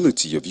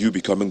probability of you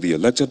becoming the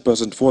elected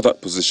person for that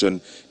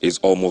position is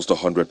almost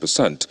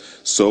 100%.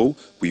 So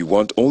we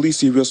want only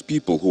serious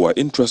people who are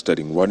interested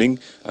in running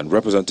and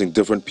representing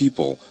different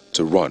people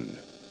to run.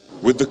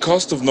 With the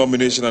cost of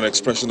nomination and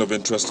expression of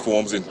interest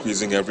forms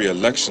increasing every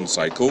election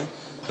cycle,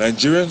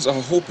 Nigerians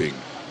are hoping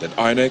that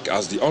INEC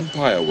as the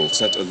umpire will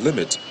set a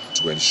limit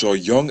to ensure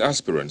young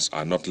aspirants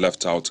are not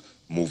left out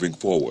moving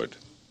forward.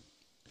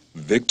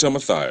 Victor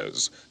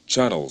Matthias,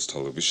 Channels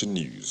Television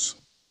News.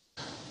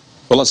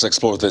 Well, let's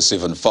explore this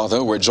even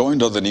further. We're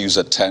joined on the news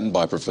at 10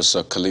 by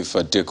Professor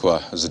Khalifa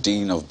Dikwa, the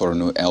Dean of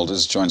Borno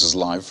Elders, joins us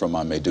live from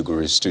our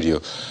Maiduguri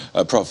studio.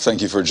 Prof,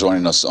 thank you for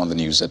joining us on the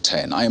news at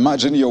 10. I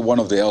imagine you're one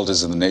of the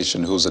elders in the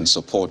nation who's in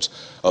support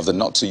of the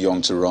Not Too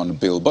Young to Run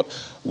bill. But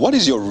what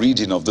is your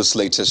reading of this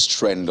latest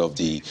trend of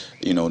the,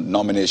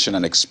 nomination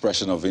and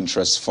expression of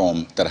interest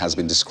form that has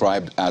been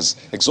described as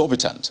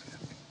exorbitant?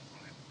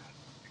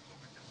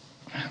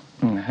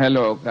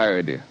 Hello,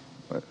 Kayode.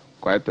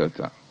 Quite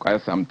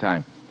some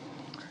time.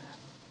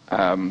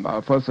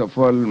 First of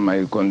all,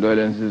 my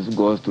condolences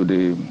goes to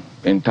the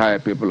entire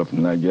people of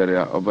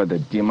Nigeria over the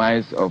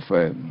demise of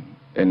a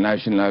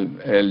national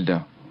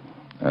elder,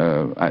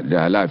 at the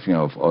Alafin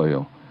of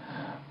Oyo.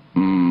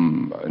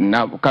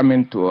 Now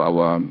coming to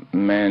our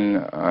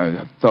main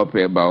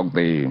topic about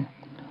the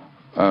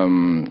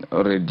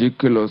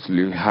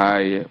ridiculously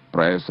high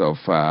price of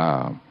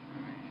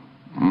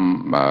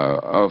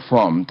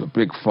form, to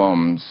pick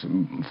forms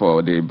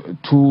for the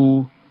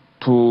two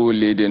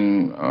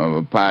leading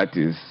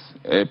parties,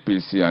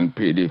 APC and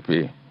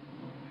PDP.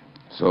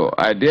 So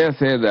I dare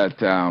say that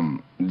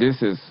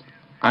this is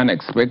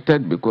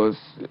unexpected, because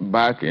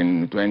back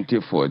in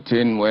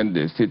 2014, when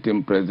the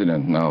sitting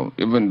president now,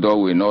 even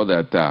though we know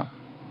that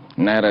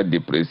Naira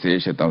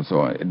depreciation and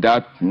so on,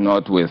 that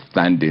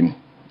notwithstanding,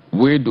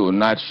 we do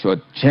not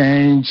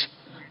shortchange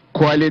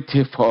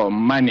quality for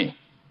money.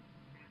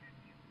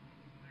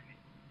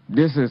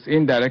 This is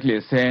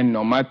indirectly saying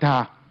no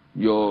matter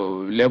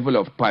your level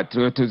of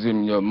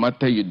patriotism, no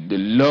matter the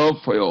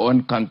love for your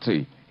own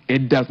country,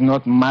 it does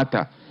not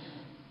matter.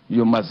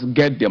 You must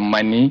get the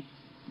money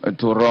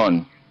to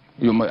run.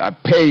 You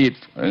must pay it,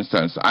 for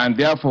instance. And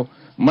therefore,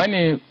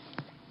 money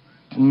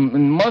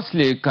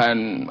mostly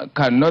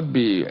cannot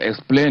be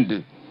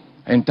explained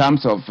in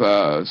terms of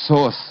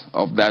source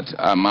of that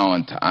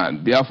amount.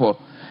 And therefore,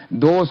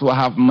 those who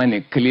have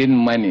money, clean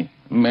money,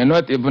 may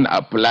not even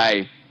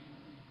apply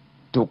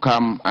to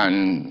come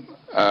and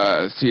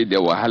see the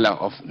wahala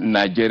of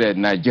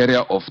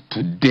Nigeria of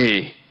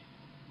today.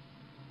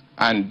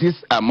 And this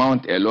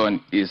amount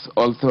alone is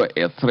also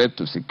a threat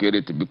to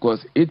security,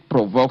 because it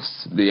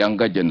provokes the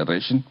younger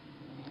generation,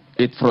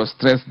 it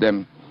frustrates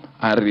them,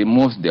 and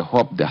removes the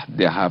hope that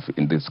they have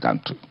in this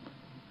country.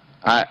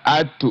 I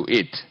add to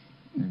it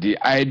the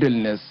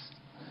idleness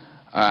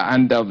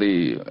under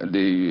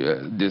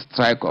the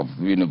strike of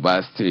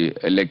university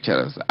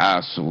lecturers,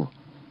 ASU,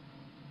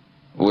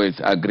 with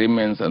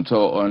agreements and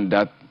so on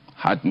that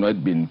had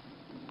not been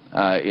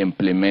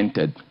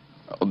implemented,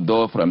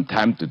 although from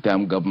time to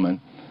time government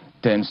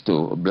tends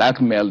to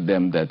blackmail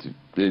them that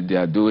they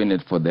are doing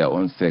it for their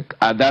own sake.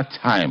 At that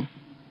time,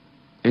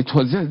 it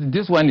was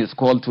this one is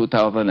called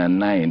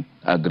 2009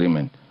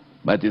 agreement,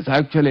 but it's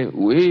actually,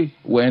 we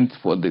went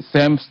for the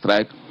same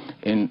strike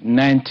in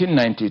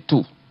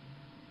 1992.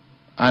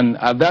 And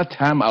at that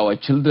time, our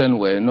children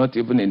were not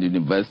even in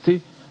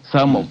university.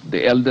 Some of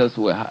the elders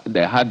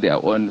they had their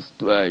own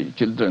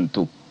children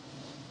too.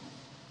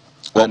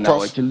 Well, and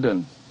Prof, our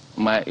children,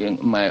 my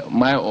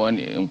own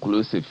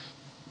inclusive,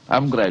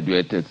 have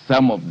graduated.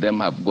 Some of them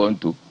have gone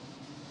to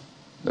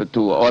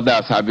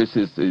other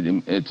services,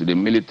 to the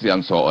military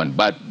and so on.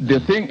 But the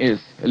thing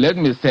is, let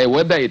me say,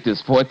 whether it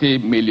is 40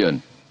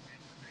 million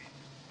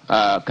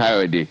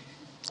Kayode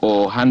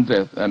or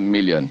 100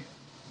 million,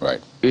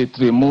 right? It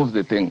removes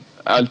the thing.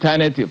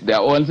 Alternative, they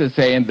are also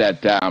saying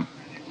that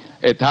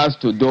it has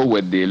to do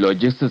with the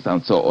logistics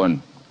and so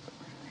on.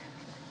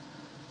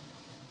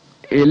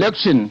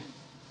 Election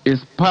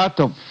is part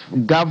of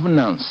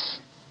governance.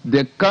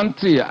 The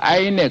country,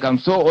 INEC and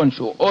so on,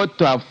 ought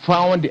to have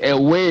found a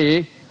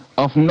way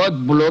of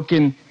not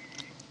blocking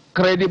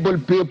credible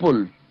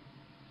people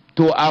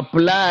to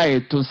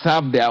apply to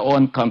serve their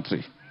own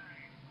country.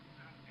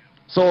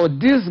 So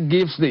this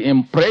gives the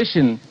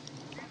impression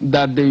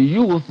that the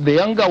youth, the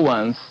younger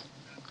ones,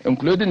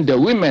 including the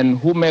women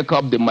who make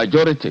up the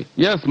majority,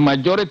 yes,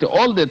 majority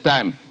all the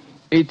time,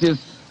 it is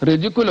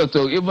ridiculous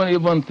to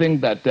even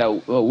think that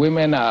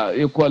women are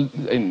equal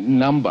in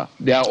number.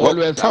 They are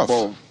always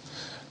above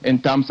in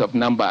terms of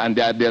number, and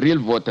they are the real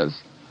voters.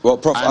 Well,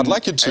 Prof, And I'd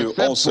like you to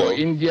except also... for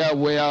India,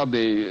 where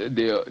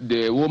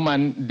the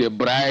woman, the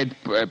bride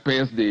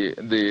pays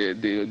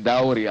the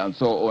dowry and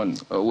so on,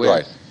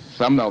 where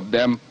some of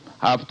them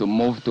have to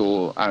move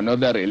to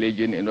another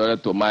religion in order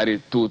to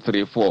marry 2,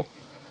 3, 4.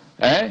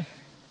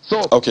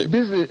 So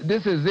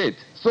this is it.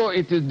 So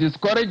it is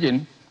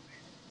discouraging,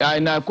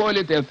 and I call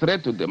it a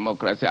threat to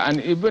democracy. And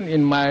even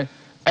in my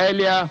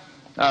earlier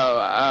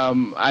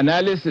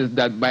analysis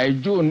that by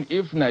June,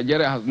 if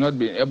Nigeria has not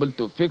been able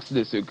to fix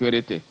the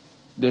security,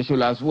 they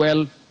should as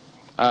well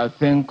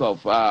think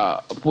of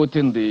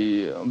putting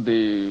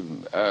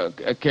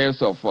the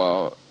case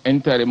of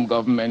interim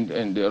government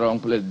in the wrong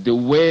place. The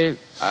way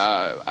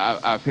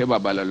Afeba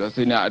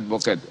Balalosina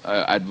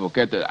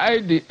advocated,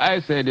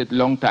 I said it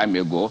long time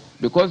ago,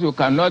 because you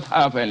cannot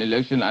have an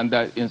election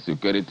under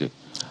insecurity.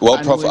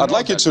 Well, Prof, I'd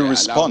like you to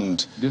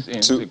respond this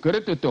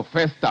insecurity to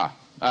fester.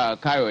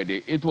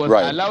 Coyote. It was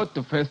allowed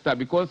to fester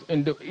because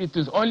it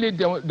is only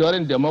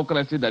during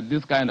democracy that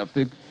this kind of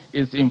thing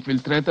is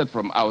infiltrated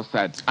from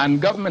outside.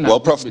 And government... Well,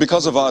 Prof,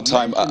 because of our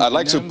time, I'd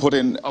like to put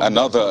in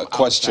another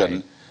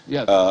question.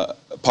 Yes.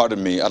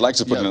 Pardon me. I'd like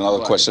to put in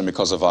another question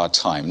because of our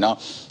time. Now,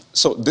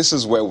 so this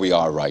is where we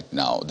are right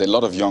now. There are a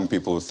lot of young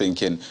people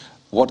thinking,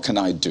 what can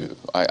I do?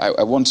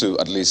 I want to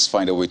at least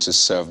find a way to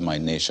serve my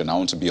nation. I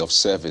want to be of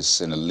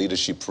service in a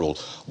leadership role.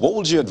 What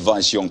would you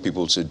advise young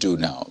people to do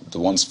now, the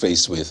ones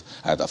faced with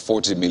either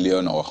 40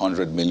 million or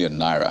 100 million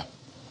naira?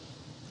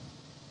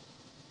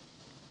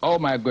 Oh,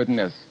 my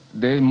goodness.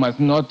 They must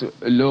not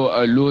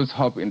lose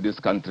hope in this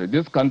country.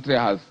 This country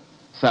has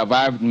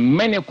survived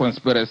many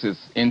conspiracies,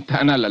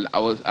 internal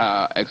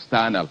and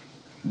external.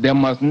 They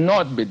must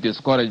not be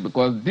discouraged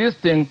because this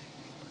thing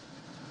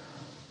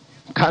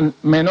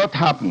may not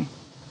happen.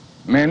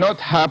 May not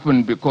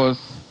happen because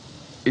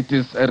it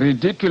is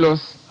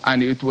ridiculous,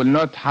 and it will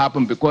not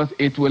happen because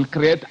it will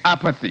create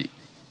apathy.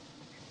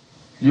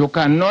 You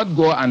cannot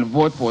go and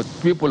vote for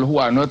people who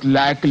are not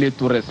likely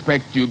to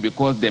respect you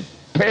because they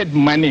paid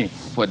money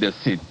for the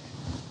seat.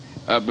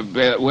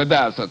 Whether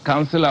as a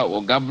councillor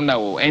or governor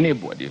or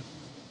anybody,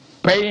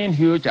 paying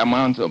huge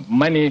amounts of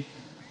money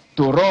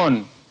to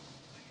run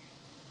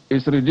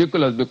is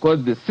ridiculous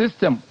because the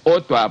system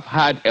ought to have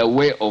had a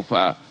way of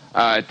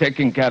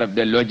taking care of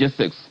the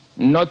logistics,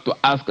 not to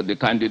ask the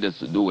candidates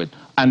to do it.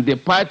 And the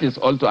parties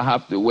also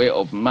have the way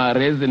of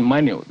raising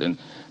money.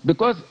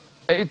 Because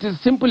it is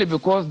simply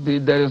because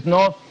there is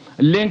no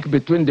link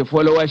between the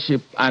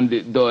followership and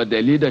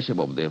the leadership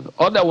of them.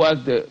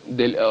 Otherwise, the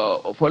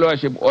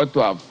followership ought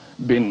to have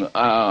been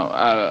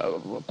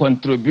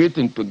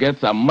contributing to get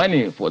some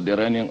money for the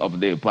running of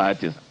the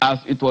parties,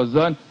 as it was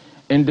done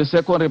in the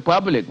Second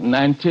Republic,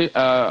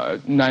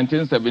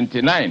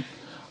 1979.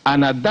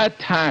 And at that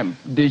time,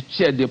 the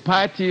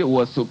party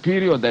was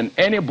superior than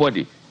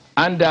anybody.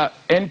 Under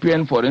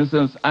NPN, for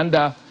instance,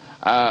 under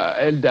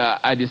Elder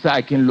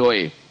Adisa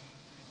Akinloye.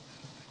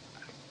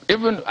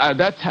 Even at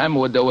that time,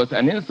 there was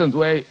an instance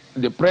where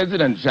the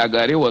President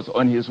Shagari was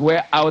on his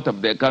way out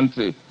of the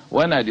country.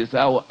 When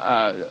Adisa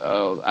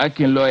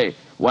Akinloye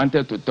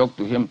wanted to talk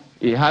to him,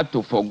 he had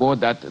to forgo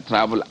that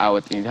travel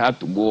out. He had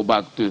to go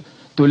back to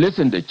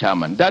listen to the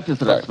chairman. That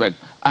is respect.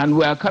 And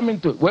we are coming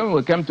to, when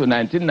we came to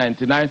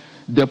 1999,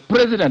 the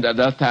president at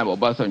that time,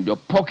 Obasanjo,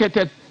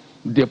 pocketed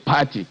the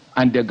party,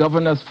 and the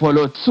governors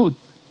followed suit.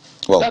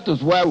 Well, that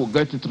is why we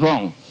got it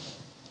wrong.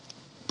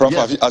 Prof,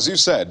 as you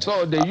said...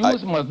 So the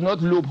youth must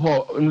not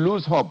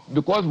lose hope,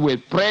 because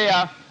with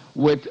prayer,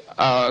 with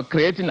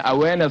creating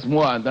awareness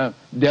more, and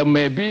there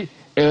may be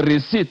a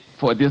receipt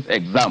for this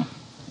exam,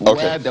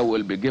 where they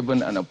will be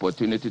given an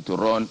opportunity to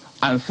run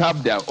and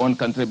serve their own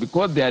country,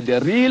 because they are the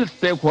real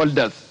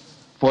stakeholders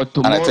for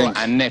tomorrow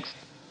and next.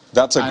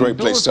 That's a great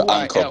place to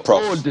anchor,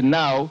 Prof. Old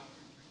now,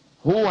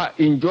 who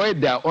enjoyed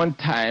their own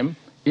time,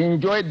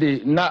 enjoying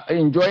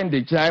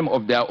the time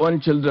of their own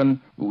children,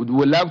 would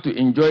love to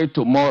enjoy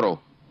tomorrow,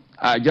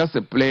 just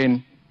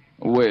playing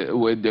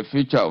with the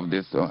future of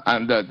this.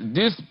 And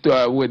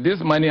with this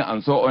money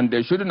and so on,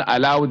 they shouldn't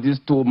allow these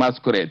two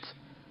masquerades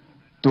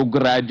to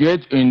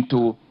graduate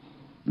into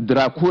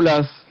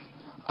Draculas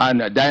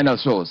and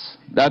dinosaurs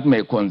that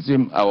may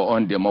consume our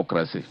own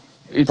democracy.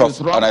 It Prof,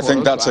 is wrong and I for think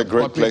us that's to a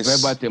great place.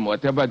 Verbatim,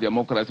 whatever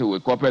democracy we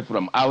copied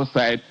from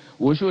outside,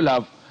 we should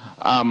have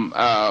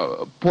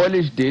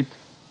polished it,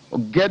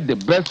 get the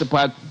best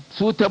part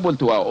suitable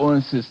to our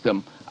own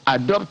system,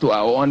 adopt to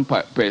our own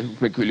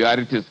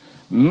peculiarities,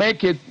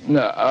 make it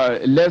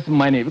less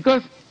money,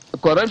 because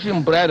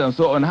corruption, bribe, and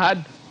so on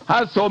had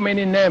so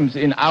many names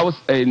in other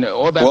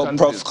countries. Well,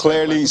 Prof,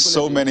 clearly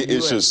so many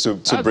issues to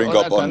bring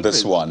up on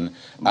this one,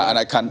 and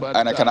I can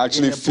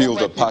actually feel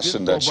the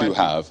passion that you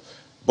have.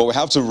 But we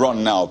have to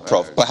run now,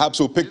 Prof. Perhaps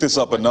we'll pick this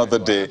up another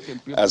day,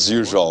 as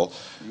usual.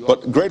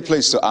 But great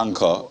place to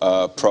anchor,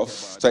 Prof.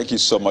 Thank you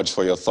so much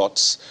for your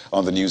thoughts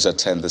on the news at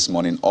 10 this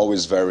morning.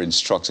 Always very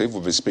instructive.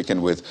 We'll be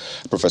speaking with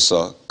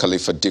Professor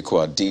Khalifa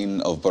Dikwa,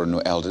 Dean of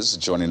Borno Elders,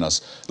 joining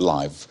us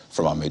live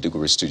from our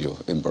Maiduguri studio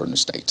in Borno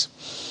State.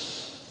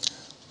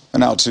 And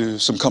now to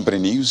some company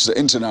news. The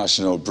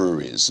International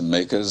Breweries,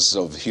 makers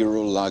of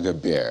Hero Lager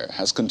beer,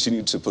 has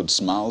continued to put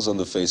smiles on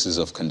the faces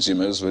of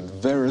consumers with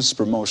various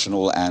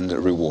promotional and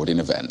rewarding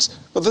events.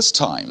 But this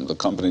time, the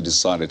company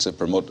decided to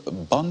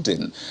promote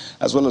bonding,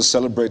 as well as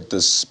celebrate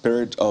the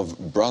spirit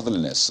of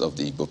brotherliness of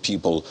the Igbo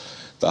people,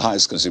 the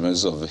highest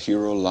consumers of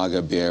Hero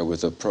Lager beer,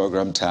 with a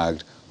program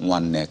tagged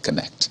Nwanne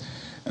Connect.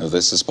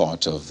 This is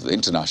part of the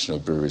International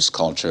Breweries'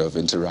 culture of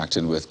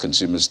interacting with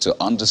consumers to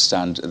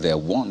understand their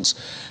wants.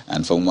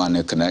 And for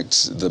Nwanne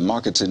Connect, the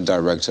marketing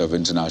director of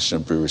International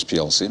Breweries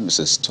PLC,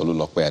 Mrs.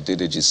 Tolulokwe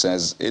Adedeji,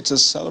 says it's a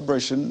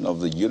celebration of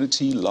the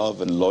unity,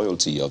 love and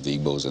loyalty of the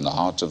Igbos in the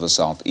heart of the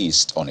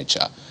Southeast,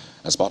 Onitsha,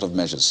 as part of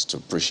measures to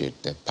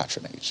appreciate their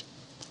patronage.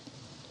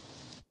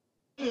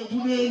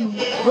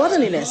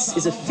 Brotherliness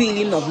is a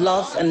feeling of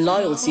love and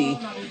loyalty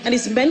and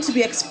is meant to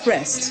be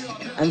expressed.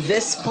 And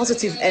this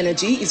positive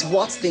energy is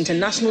what the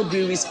International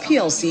Breweries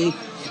PLC,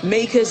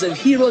 makers of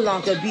Hero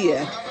Lager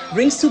beer,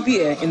 brings to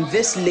beer in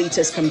this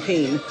latest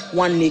campaign,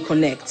 Nwanne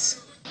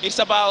Connect. It's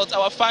about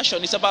our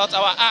fashion, it's about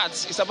our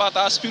arts, it's about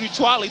our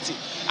spirituality,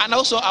 and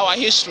also our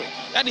history.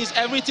 That is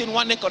everything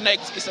Nwanne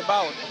Connect is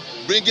about.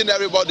 Bringing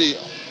everybody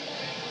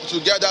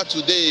together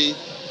today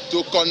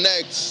to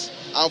connect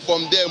and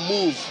from there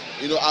move,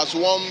 as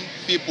one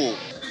people.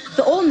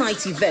 The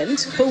all-night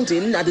event,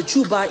 holding at the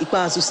Chuba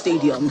Ikpeazu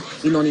Stadium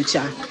in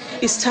Onitsha,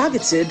 is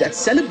targeted at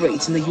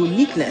celebrating the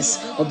uniqueness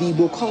of the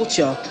Igbo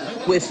culture,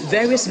 with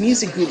various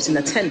music groups in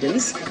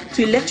attendance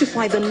to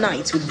electrify the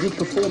night with good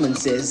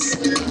performances.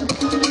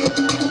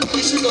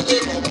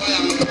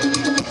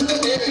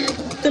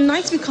 The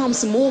night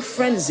becomes more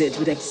frenzied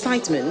with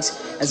excitement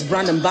as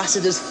brand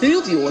ambassadors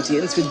fill the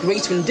audience with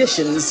great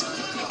renditions.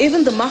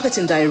 Even the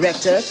marketing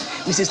director,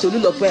 Mrs.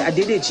 Tolulokwe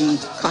Adedeji,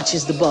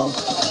 catches the bug.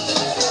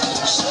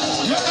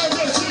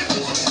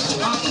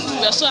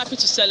 We are so happy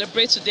to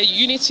celebrate today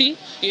unity,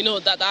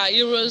 that our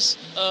heroes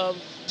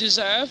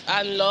deserve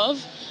and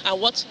love. And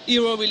what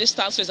Hero really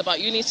stands for is about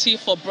unity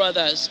for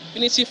brothers,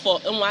 unity for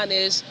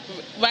Nwannes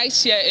right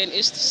here in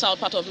east-south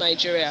part of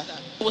Nigeria.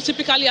 We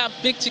typically have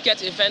big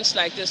ticket events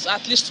like this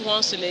at least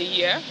once in a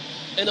year.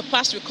 In the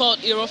past, we called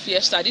Hero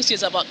Fiesta. This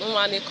is about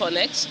Nwanne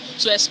Connect.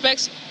 So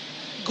expect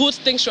good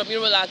things from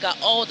Hero Lager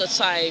all the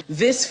time.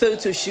 This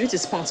photo shoot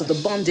is part of the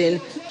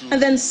bonding,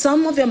 and then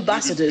some of the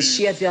ambassadors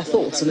share their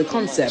thoughts on the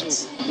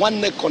concept.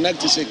 Nwanne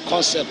Connect is a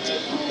concept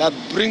that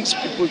brings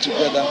people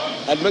together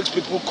and makes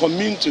people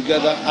commune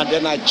together and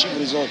then achieve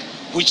results,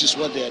 which is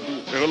what they are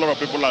doing. A whole lot of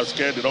people are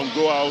scared, they don't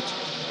go out.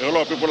 A whole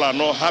lot of people are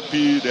not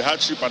happy, the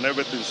hardship and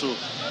everything. So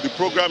the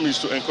program is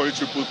to encourage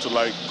people to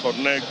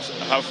connect,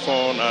 have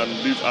fun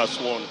and live as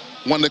one.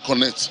 Nwanne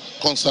Connect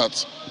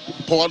concert,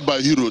 powered by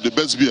Hero, the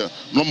best beer,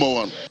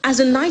 #1. As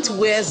the night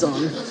wears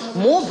on,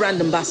 more brand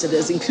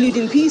ambassadors,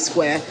 including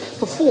P-Square,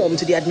 perform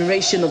to the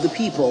admiration of the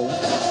people.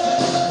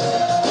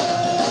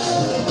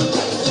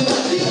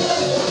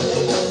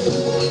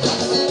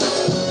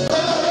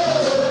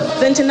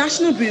 The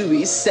International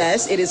Breweries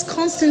says it is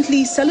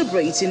constantly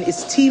celebrating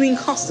its teeming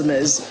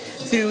customers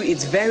through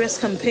its various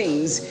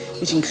campaigns,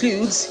 which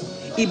includes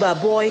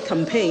Iba Boy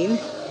campaign,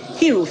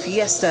 Hero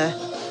Fiesta,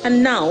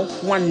 and now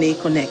Nwanne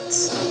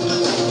Connect.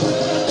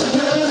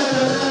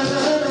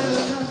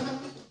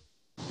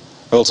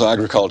 Well, to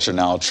agriculture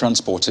now,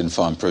 transporting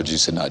farm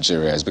produce in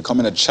Nigeria is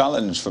becoming a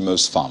challenge for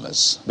most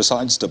farmers.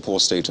 Besides the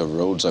poor state of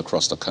roads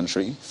across the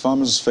country,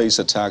 farmers face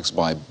attacks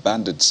by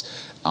bandits,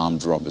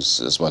 armed robbers,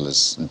 as well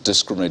as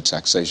indiscriminate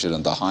taxation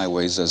on the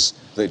highways as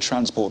they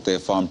transport their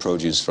farm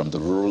produce from the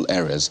rural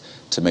areas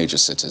to major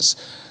cities.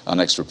 Our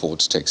next report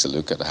takes a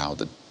look at how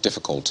the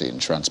difficulty in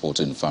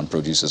transporting farm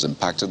produce has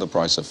impacted the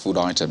price of food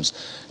items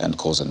and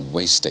causing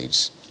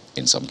wastage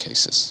in some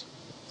cases.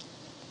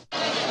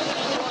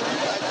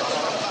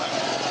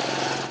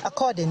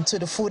 According to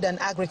the Food and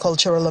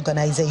Agricultural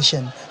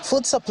Organization,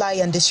 food supply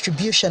and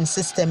distribution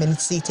system in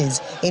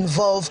cities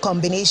involve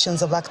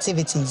combinations of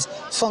activities,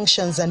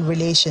 functions and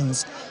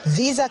relations.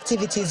 These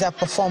activities are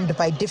performed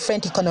by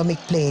different economic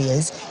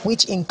players,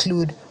 which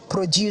include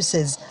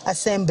producers,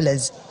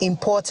 assemblers,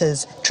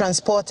 importers,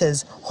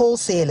 transporters,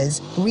 wholesalers,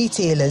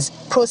 retailers,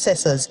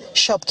 processors,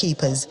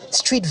 shopkeepers,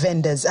 street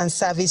vendors and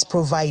service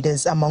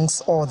providers,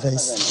 amongst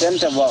others.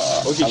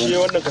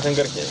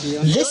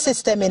 This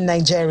system in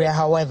Nigeria,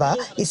 however,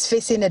 is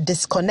facing a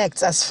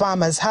disconnect as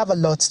farmers have a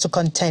lot to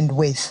contend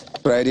with.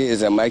 Friday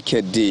is a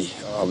market day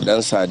of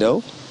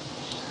Dansado,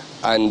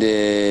 and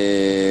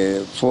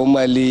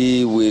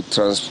formerly we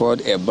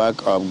transport a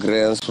bag of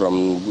grains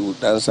from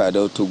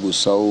Dansado to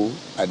Gusau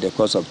at the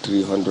cost of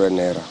 300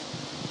 naira.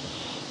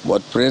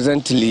 But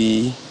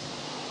presently,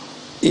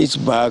 each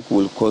bag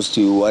will cost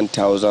you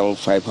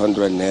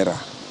 1,500 naira,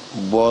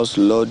 both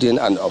loading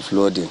and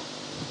offloading.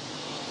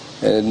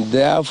 And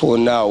therefore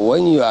now,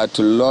 when you are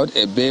to load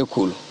a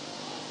vehicle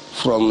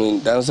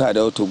from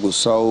Dansado to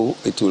Gusau,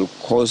 it will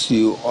cost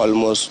you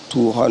almost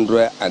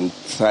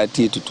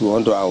 230 to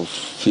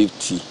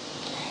 250,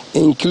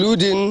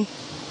 including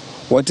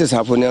what is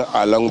happening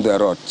along the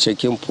road,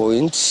 checking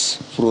points,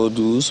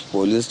 produce,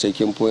 police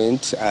checking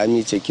points,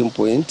 army checking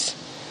points.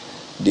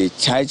 they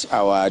charge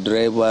our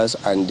drivers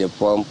and the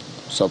pump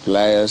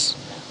suppliers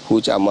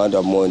huge amount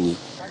of money.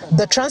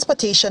 The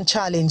transportation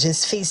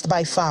challenges faced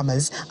by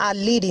farmers are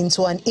leading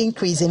to an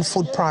increase in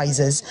food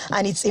prices,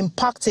 and it's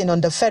impacting on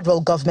the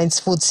federal government's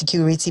food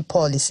security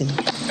policy.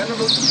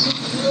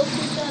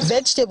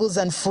 Vegetables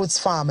and fruits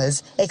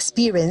farmers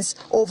experience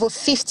over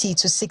 50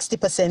 to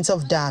 60%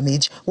 of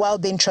damage while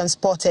being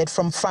transported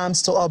from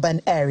farms to urban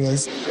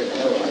areas.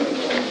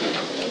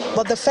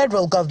 But the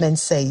federal government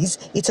says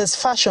it has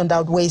fashioned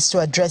out ways to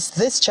address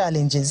these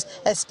challenges,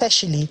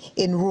 especially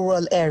in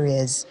rural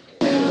areas.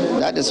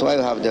 That is why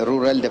we have the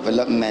rural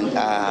development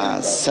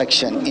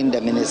section in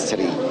the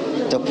ministry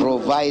to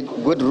provide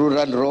good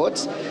rural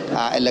roads,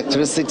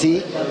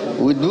 electricity.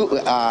 We do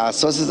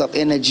sources of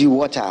energy,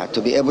 water,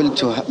 to be able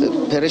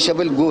to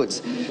perishable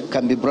goods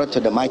can be brought to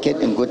the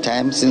market in good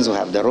time since we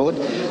have the road.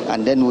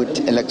 And then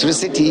with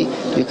electricity,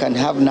 you can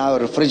have now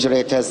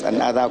refrigerators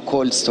and other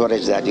cold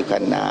storage that you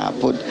can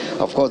put,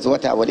 of course,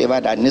 water,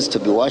 whatever that needs to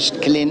be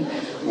washed, clean.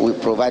 We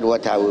provide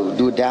water, we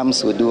do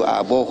dams, we do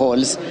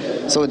boreholes.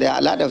 So there are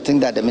a lot of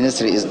things that the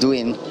ministry is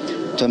doing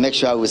to make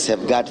sure we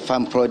safeguard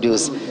farm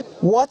produce.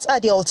 What are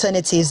the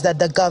alternatives that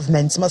the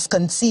government must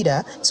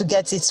consider to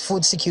get its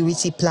food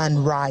security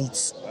plan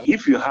right?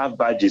 If you have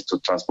barges to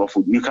transport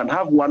food, you can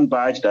have one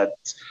barge that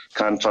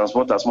can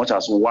transport as much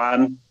as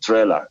one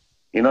trailer.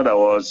 In other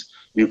words,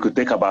 you could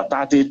take about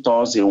 30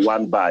 tons in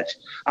one barge.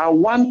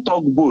 And one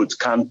tugboat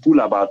can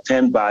pull about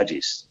 10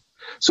 barges.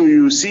 So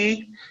you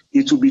see,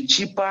 it will be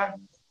cheaper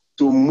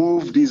to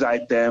move these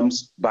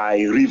items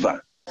by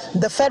river.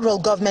 The federal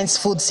government's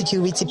food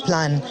security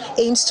plan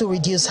aims to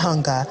reduce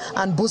hunger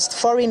and boost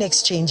foreign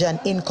exchange and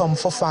income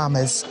for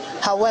farmers.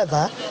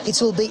 However, it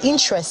will be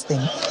interesting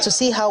to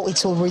see how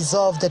it will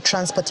resolve the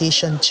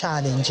transportation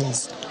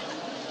challenges.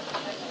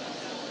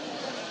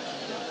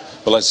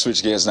 Well, let's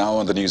switch gears now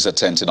on the news at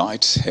 10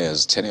 tonight.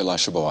 Here's Teniola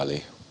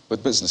Shobowale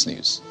with business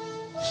news.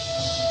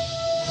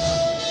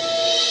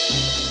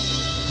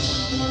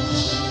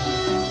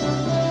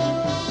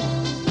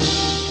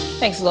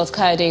 Thanks a lot,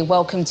 Kayode.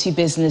 Welcome to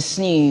Business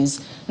News.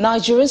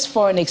 Nigeria's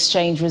foreign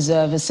exchange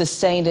reserve has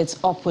sustained its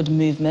upward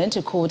movement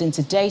according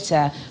to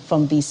data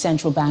from the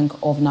Central Bank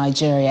of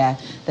Nigeria.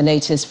 The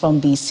latest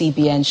from the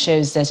CBN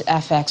shows that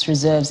FX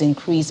reserves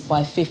increased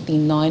by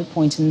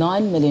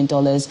 $59.9 million to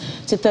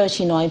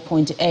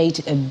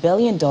 $39.8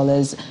 billion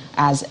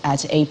as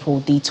at April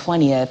the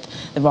 20th.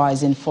 The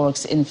rise in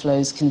forex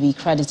inflows can be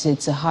credited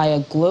to higher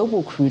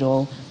global crude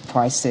oil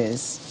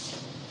prices.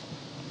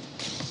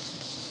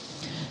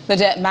 The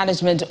Debt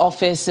Management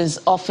Office has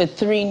offered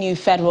 3 new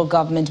federal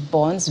government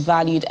bonds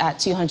valued at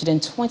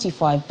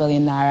 225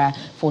 billion naira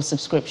for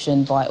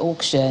subscription by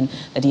auction.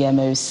 The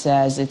DMO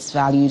says it's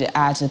valued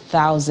at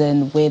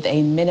 1,000 with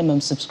a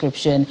minimum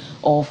subscription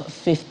of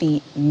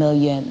 50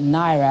 million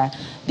naira.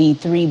 The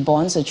 3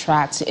 bonds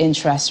attract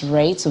interest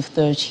rates of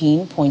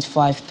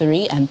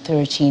 13.53% and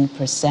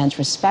 13%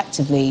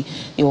 respectively.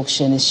 The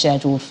auction is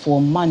scheduled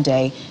for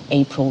Monday,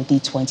 April the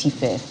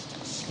 25th.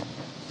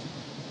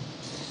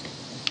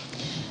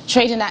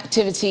 Trading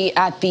activity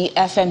at the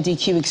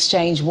FMDQ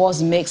exchange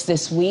was mixed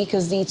this week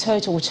as the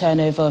total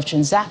turnover of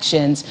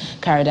transactions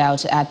carried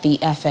out at the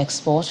FX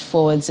spot,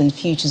 forwards and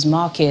futures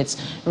markets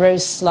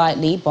rose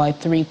slightly by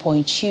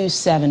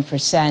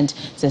 3.27%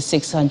 to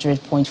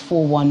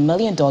 $600.41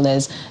 million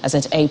as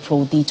at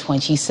April the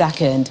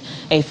 22nd.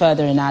 A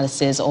further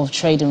analysis of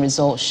trading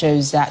results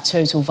shows that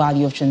total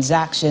value of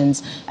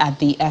transactions at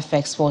the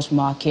FX spot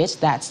market,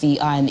 that's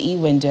the I&E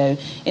window,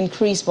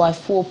 increased by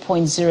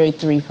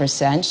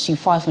 4.03% to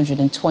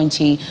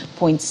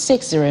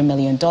 $520.60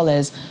 million,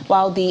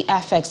 while the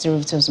FX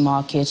derivatives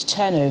market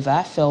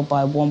turnover fell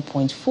by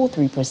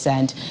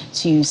 1.43%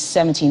 to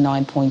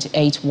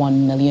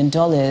 $79.81 million.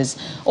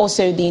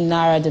 Also, the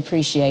Naira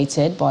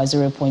depreciated by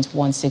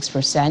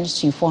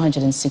 0.16% to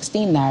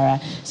 416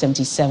 Naira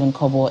 77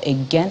 kobo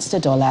against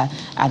the dollar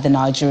at the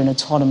Nigerian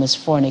Autonomous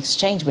Foreign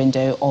Exchange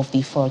window of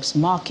the Forex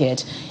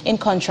market, in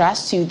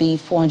contrast to the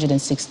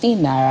 416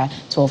 Naira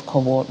 12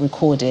 kobo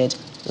recorded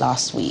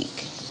last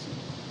week.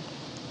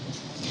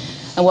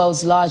 The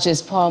world's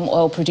largest palm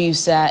oil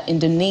producer,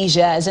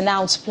 Indonesia, has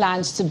announced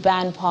plans to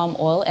ban palm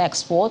oil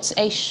exports,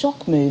 a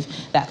shock move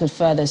that could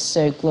further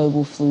stoke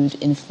global food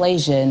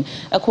inflation.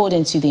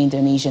 According to the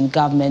Indonesian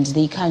government,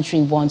 the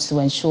country wants to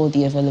ensure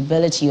the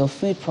availability of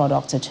food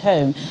products at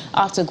home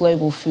after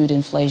global food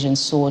inflation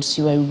soared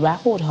to a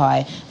record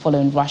high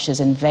following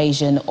Russia's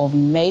invasion of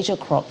major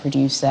crop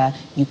producer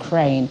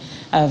Ukraine.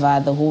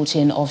 However, the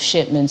halting of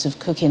shipments of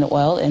cooking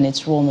oil and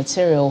its raw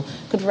material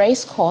could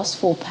raise costs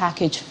for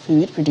packaged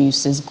food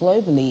producers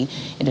globally.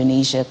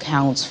 Indonesia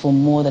accounts for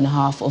more than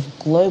half of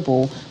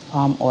global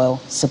palm oil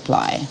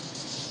supply.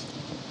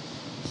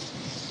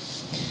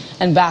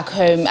 And back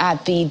home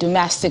at the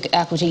domestic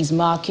equities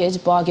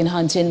market, bargain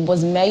hunting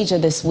was major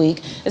this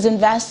week as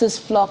investors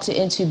flocked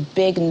into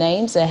big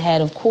names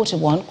ahead of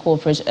Q1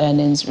 corporate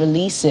earnings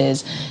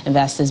releases.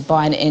 Investors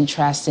buying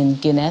interest in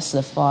Guinness,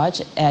 Lafarge,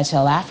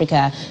 Airtel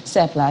Africa,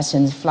 Seplat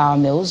and Flour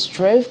Mills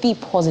drove the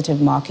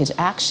positive market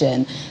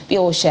action. The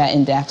all-share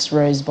index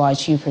rose by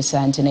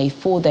 2% in a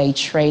four-day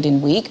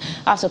trading week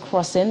after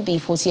crossing the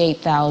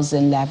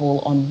 48,000 level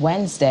on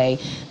Wednesday.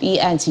 The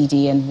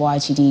NTD and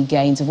YTD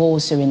gains have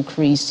also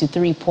increased to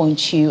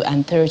 3.2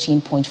 and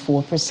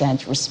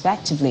 13.4%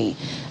 respectively.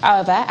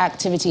 However,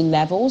 activity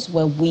levels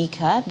were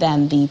weaker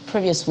than the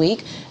previous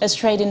week as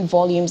trading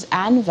volumes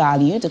and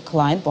value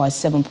declined by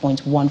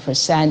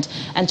 7.1%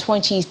 and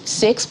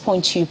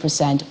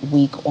 26.2%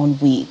 week on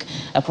week.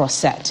 Across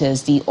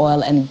sectors, the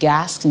oil and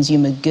gas,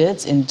 consumer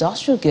goods,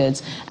 industrial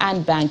goods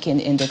and banking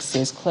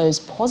indexes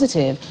closed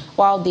positive,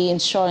 while the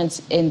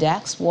insurance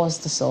index was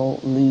the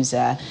sole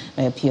loser.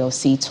 Mayor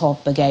PLC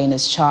topped the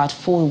gainers chart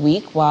for the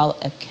week, while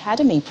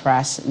Academy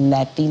Press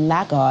led the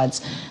laggards.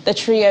 The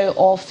trio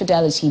of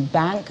Fidelity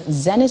Bank,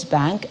 Zenith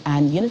Bank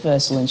and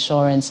Universal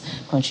Insurance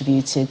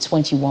contributed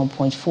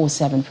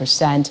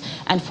 21.47%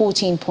 and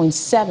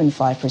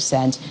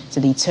 14.75% to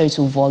the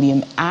total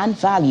volume and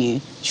value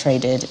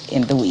traded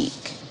in the week.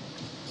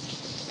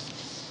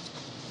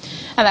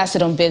 And that's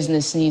it on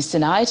Business News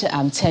tonight.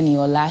 I'm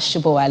Teniola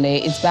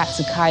Shibowale. It's back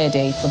to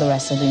Kayode for the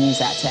rest of the news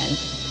at 10.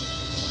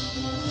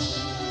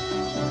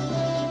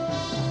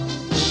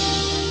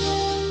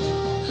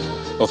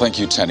 Well, thank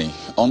you, Tenny.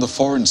 On the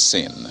foreign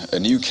scene, a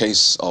new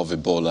case of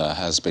Ebola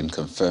has been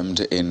confirmed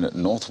in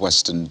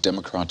northwestern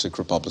Democratic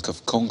Republic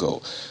of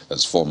Congo.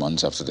 That's 4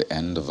 months after the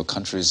end of the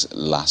country's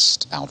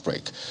last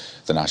outbreak.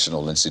 The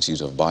National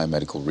Institute of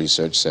Biomedical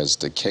Research says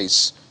the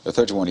case, a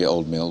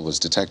 31-year-old male, was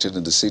detected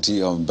in the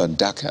city of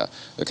Mbandaka,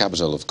 the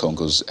capital of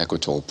Congo's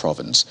Equatorial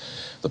province.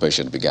 The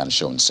patient began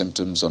showing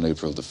symptoms on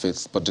April the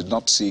 5th, but did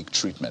not seek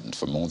treatment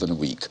for more than a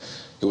week.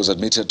 He was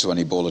admitted to an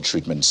Ebola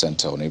treatment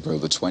center on April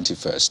the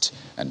 21st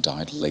and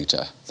died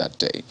later that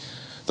day.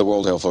 The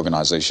World Health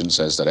Organization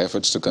says that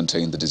efforts to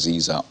contain the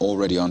disease are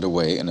already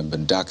underway in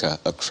Mbandaka,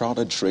 a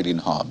crowded trading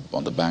hub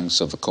on the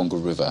banks of the Congo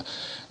River,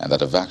 and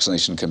that a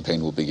vaccination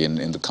campaign will begin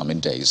in the coming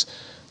days.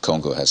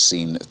 Congo has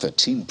seen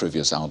 13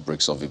 previous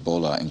outbreaks of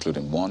Ebola,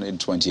 including one in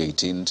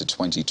 2018 to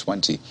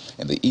 2020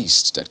 in the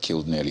east that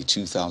killed nearly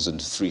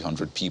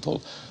 2,300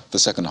 people, the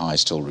second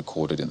highest toll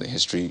recorded in the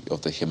history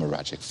of the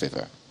hemorrhagic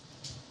fever.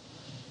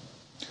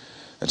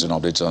 And an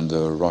update on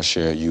the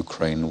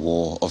Russia-Ukraine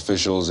war.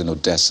 Officials in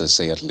Odessa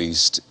say at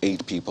least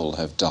 8 people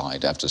have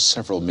died after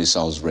several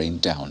missiles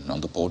rained down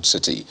on the port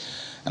city.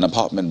 An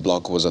apartment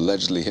block was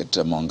allegedly hit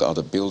among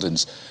other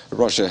buildings.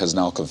 Russia has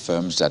now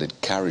confirmed that it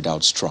carried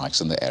out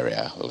strikes in the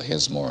area. Well,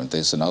 here's more on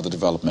this and other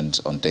development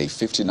on day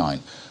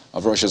 59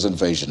 of Russia's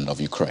invasion of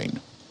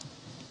Ukraine.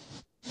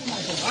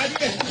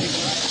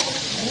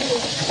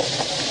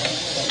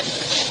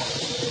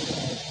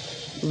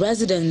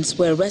 Residents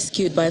were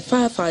rescued by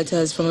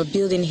firefighters from a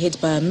building hit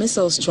by a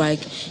missile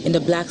strike in the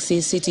Black Sea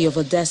city of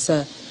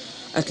Odessa.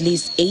 At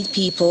least 8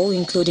 people,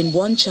 including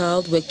 1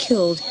 child, were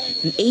killed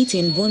and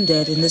 18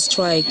 wounded in the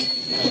strike.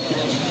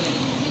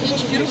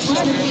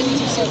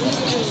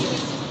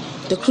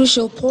 The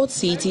crucial port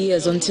city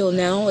has until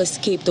now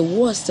escaped the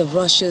worst of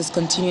Russia's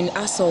continuing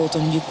assault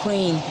on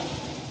Ukraine.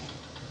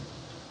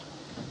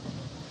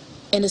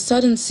 In the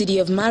southern city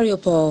of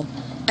Mariupol,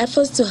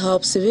 efforts to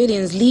help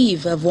civilians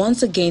leave have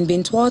once again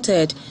been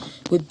thwarted,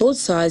 with both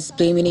sides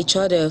blaming each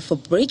other for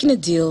breaking a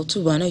deal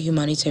to run a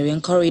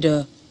humanitarian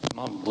corridor.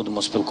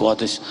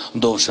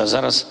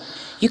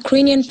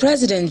 Ukrainian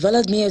President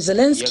Volodymyr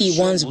Zelensky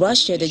warns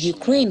Russia that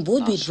Ukraine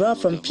would withdraw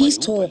from peace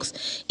talks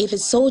if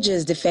its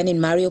soldiers defending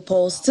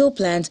Mariupol's steel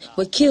plant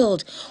were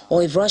killed,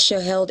 or if Russia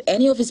held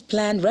any of its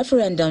planned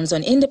referendums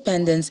on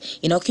independence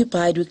in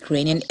occupied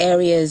Ukrainian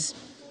areas.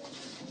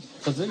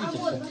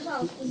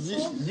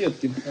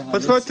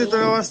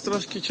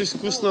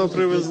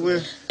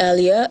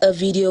 Earlier, a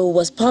video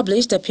was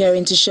published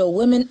appearing to show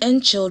women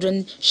and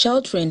children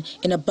sheltering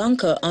in a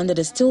bunker under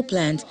the steel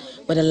plant,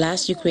 where the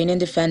last Ukrainian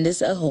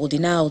defenders are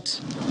holding out.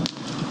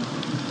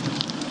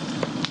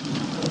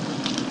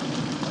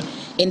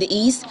 In the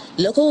east,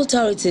 local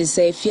authorities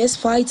say fierce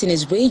fighting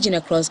is raging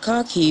across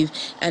Kharkiv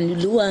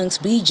and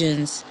Luhansk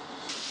regions.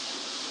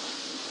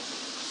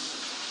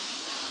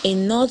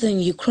 In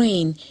northern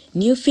Ukraine,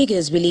 new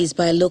figures released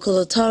by local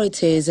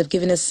authorities have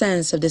given a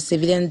sense of the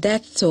civilian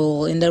death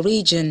toll in the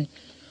region.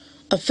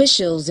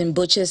 Officials in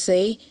Bucha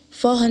say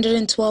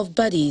 412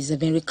 bodies have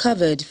been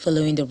recovered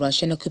following the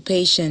Russian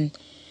occupation.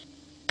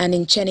 And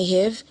in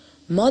Chernihiv,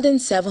 more than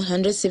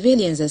 700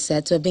 civilians are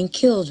said to have been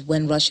killed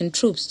when Russian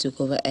troops took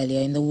over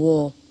earlier in the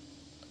war.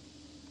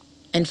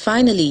 And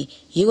finally,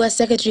 U.S.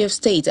 Secretary of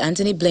State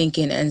Antony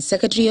Blinken and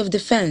Secretary of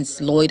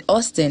Defense Lloyd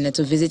Austin are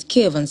to visit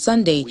Kyiv on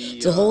Sunday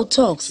to hold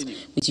talks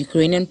with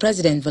Ukrainian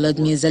President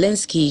Volodymyr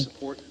Zelensky.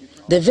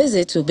 The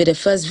visit will be the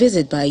first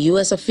visit by a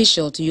U.S.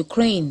 official to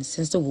Ukraine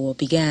since the war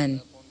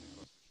began.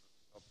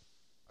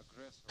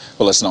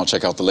 Well, let's now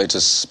check out the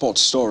latest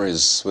sports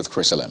stories with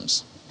Chris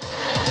Ellems.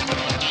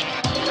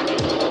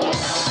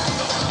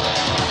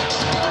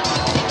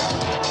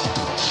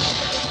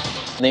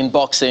 In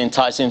boxing,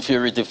 Tyson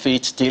Fury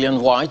defeats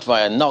Dillian White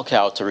via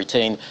knockout to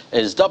retain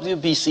his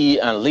WBC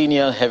and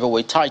linear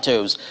heavyweight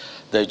titles.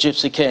 The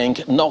Gypsy King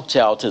knocked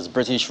out his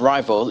British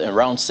rival in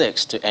round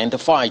 6 to end the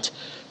fight.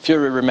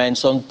 Fury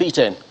remains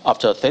unbeaten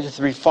after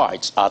 33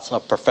 fights as a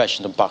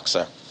professional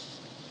boxer.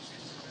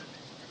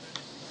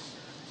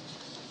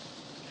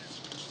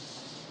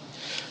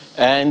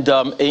 And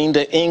in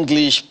the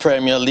English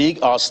Premier League,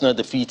 Arsenal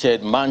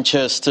defeated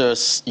Manchester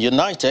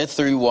United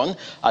 3-1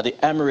 at the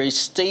Emirates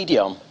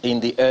Stadium in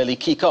the early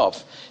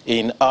kick-off.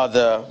 In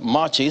other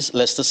matches,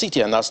 Leicester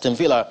City and Aston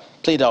Villa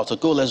played out a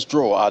goalless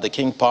draw at the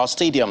King Power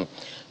Stadium.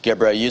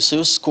 Gabriel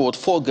Jesus scored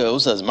 4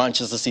 goals as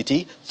Manchester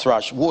City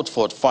thrashed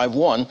Watford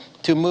 5-1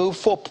 to move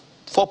 4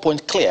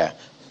 points clear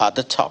at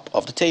the top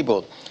of the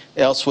table.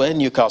 Elsewhere,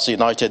 Newcastle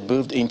United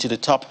moved into the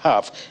top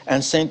half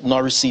and sent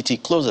Norwich City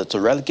closer to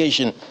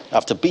relegation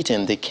after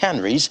beating the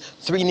Canaries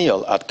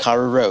 3-0 at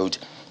Carrow Road.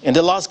 In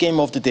the last game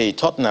of the day,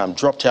 Tottenham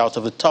dropped out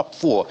of the top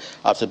 4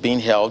 after being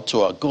held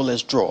to a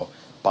goalless draw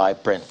by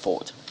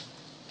Brentford.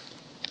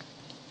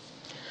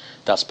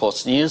 That's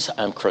Sports News.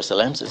 I'm Chris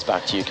Elems. It's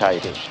back to you,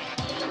 Kaide.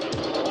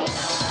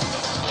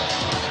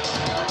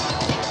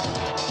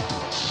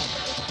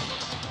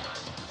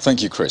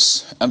 Thank you,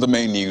 Chris. And the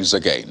main news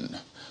again.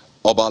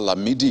 Oba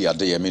Lamidi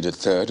Adeyemi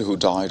III, who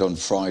died on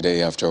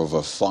Friday after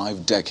over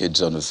 5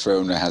 decades on the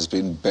throne, has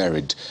been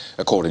buried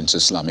according to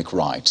Islamic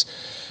rites.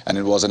 And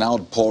it was an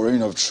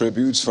outpouring of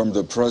tributes from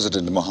the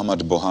President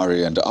Muhammadu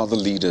Buhari and other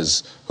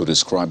leaders who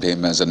described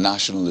him as a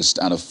nationalist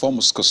and a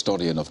foremost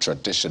custodian of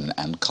tradition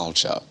and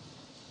culture.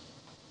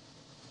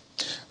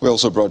 We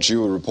also brought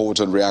you a report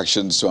on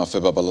reactions to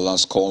Afe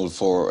Babalola's call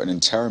for an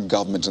interim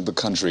government in the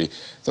country.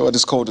 There were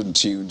discordant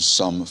tunes,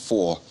 some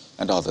for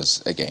and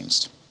others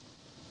against.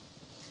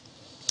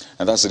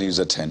 And that's the news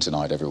at 10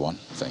 tonight, everyone.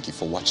 Thank you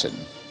for watching.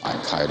 I'm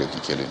Kaide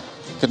Okikelu.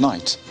 Good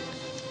night.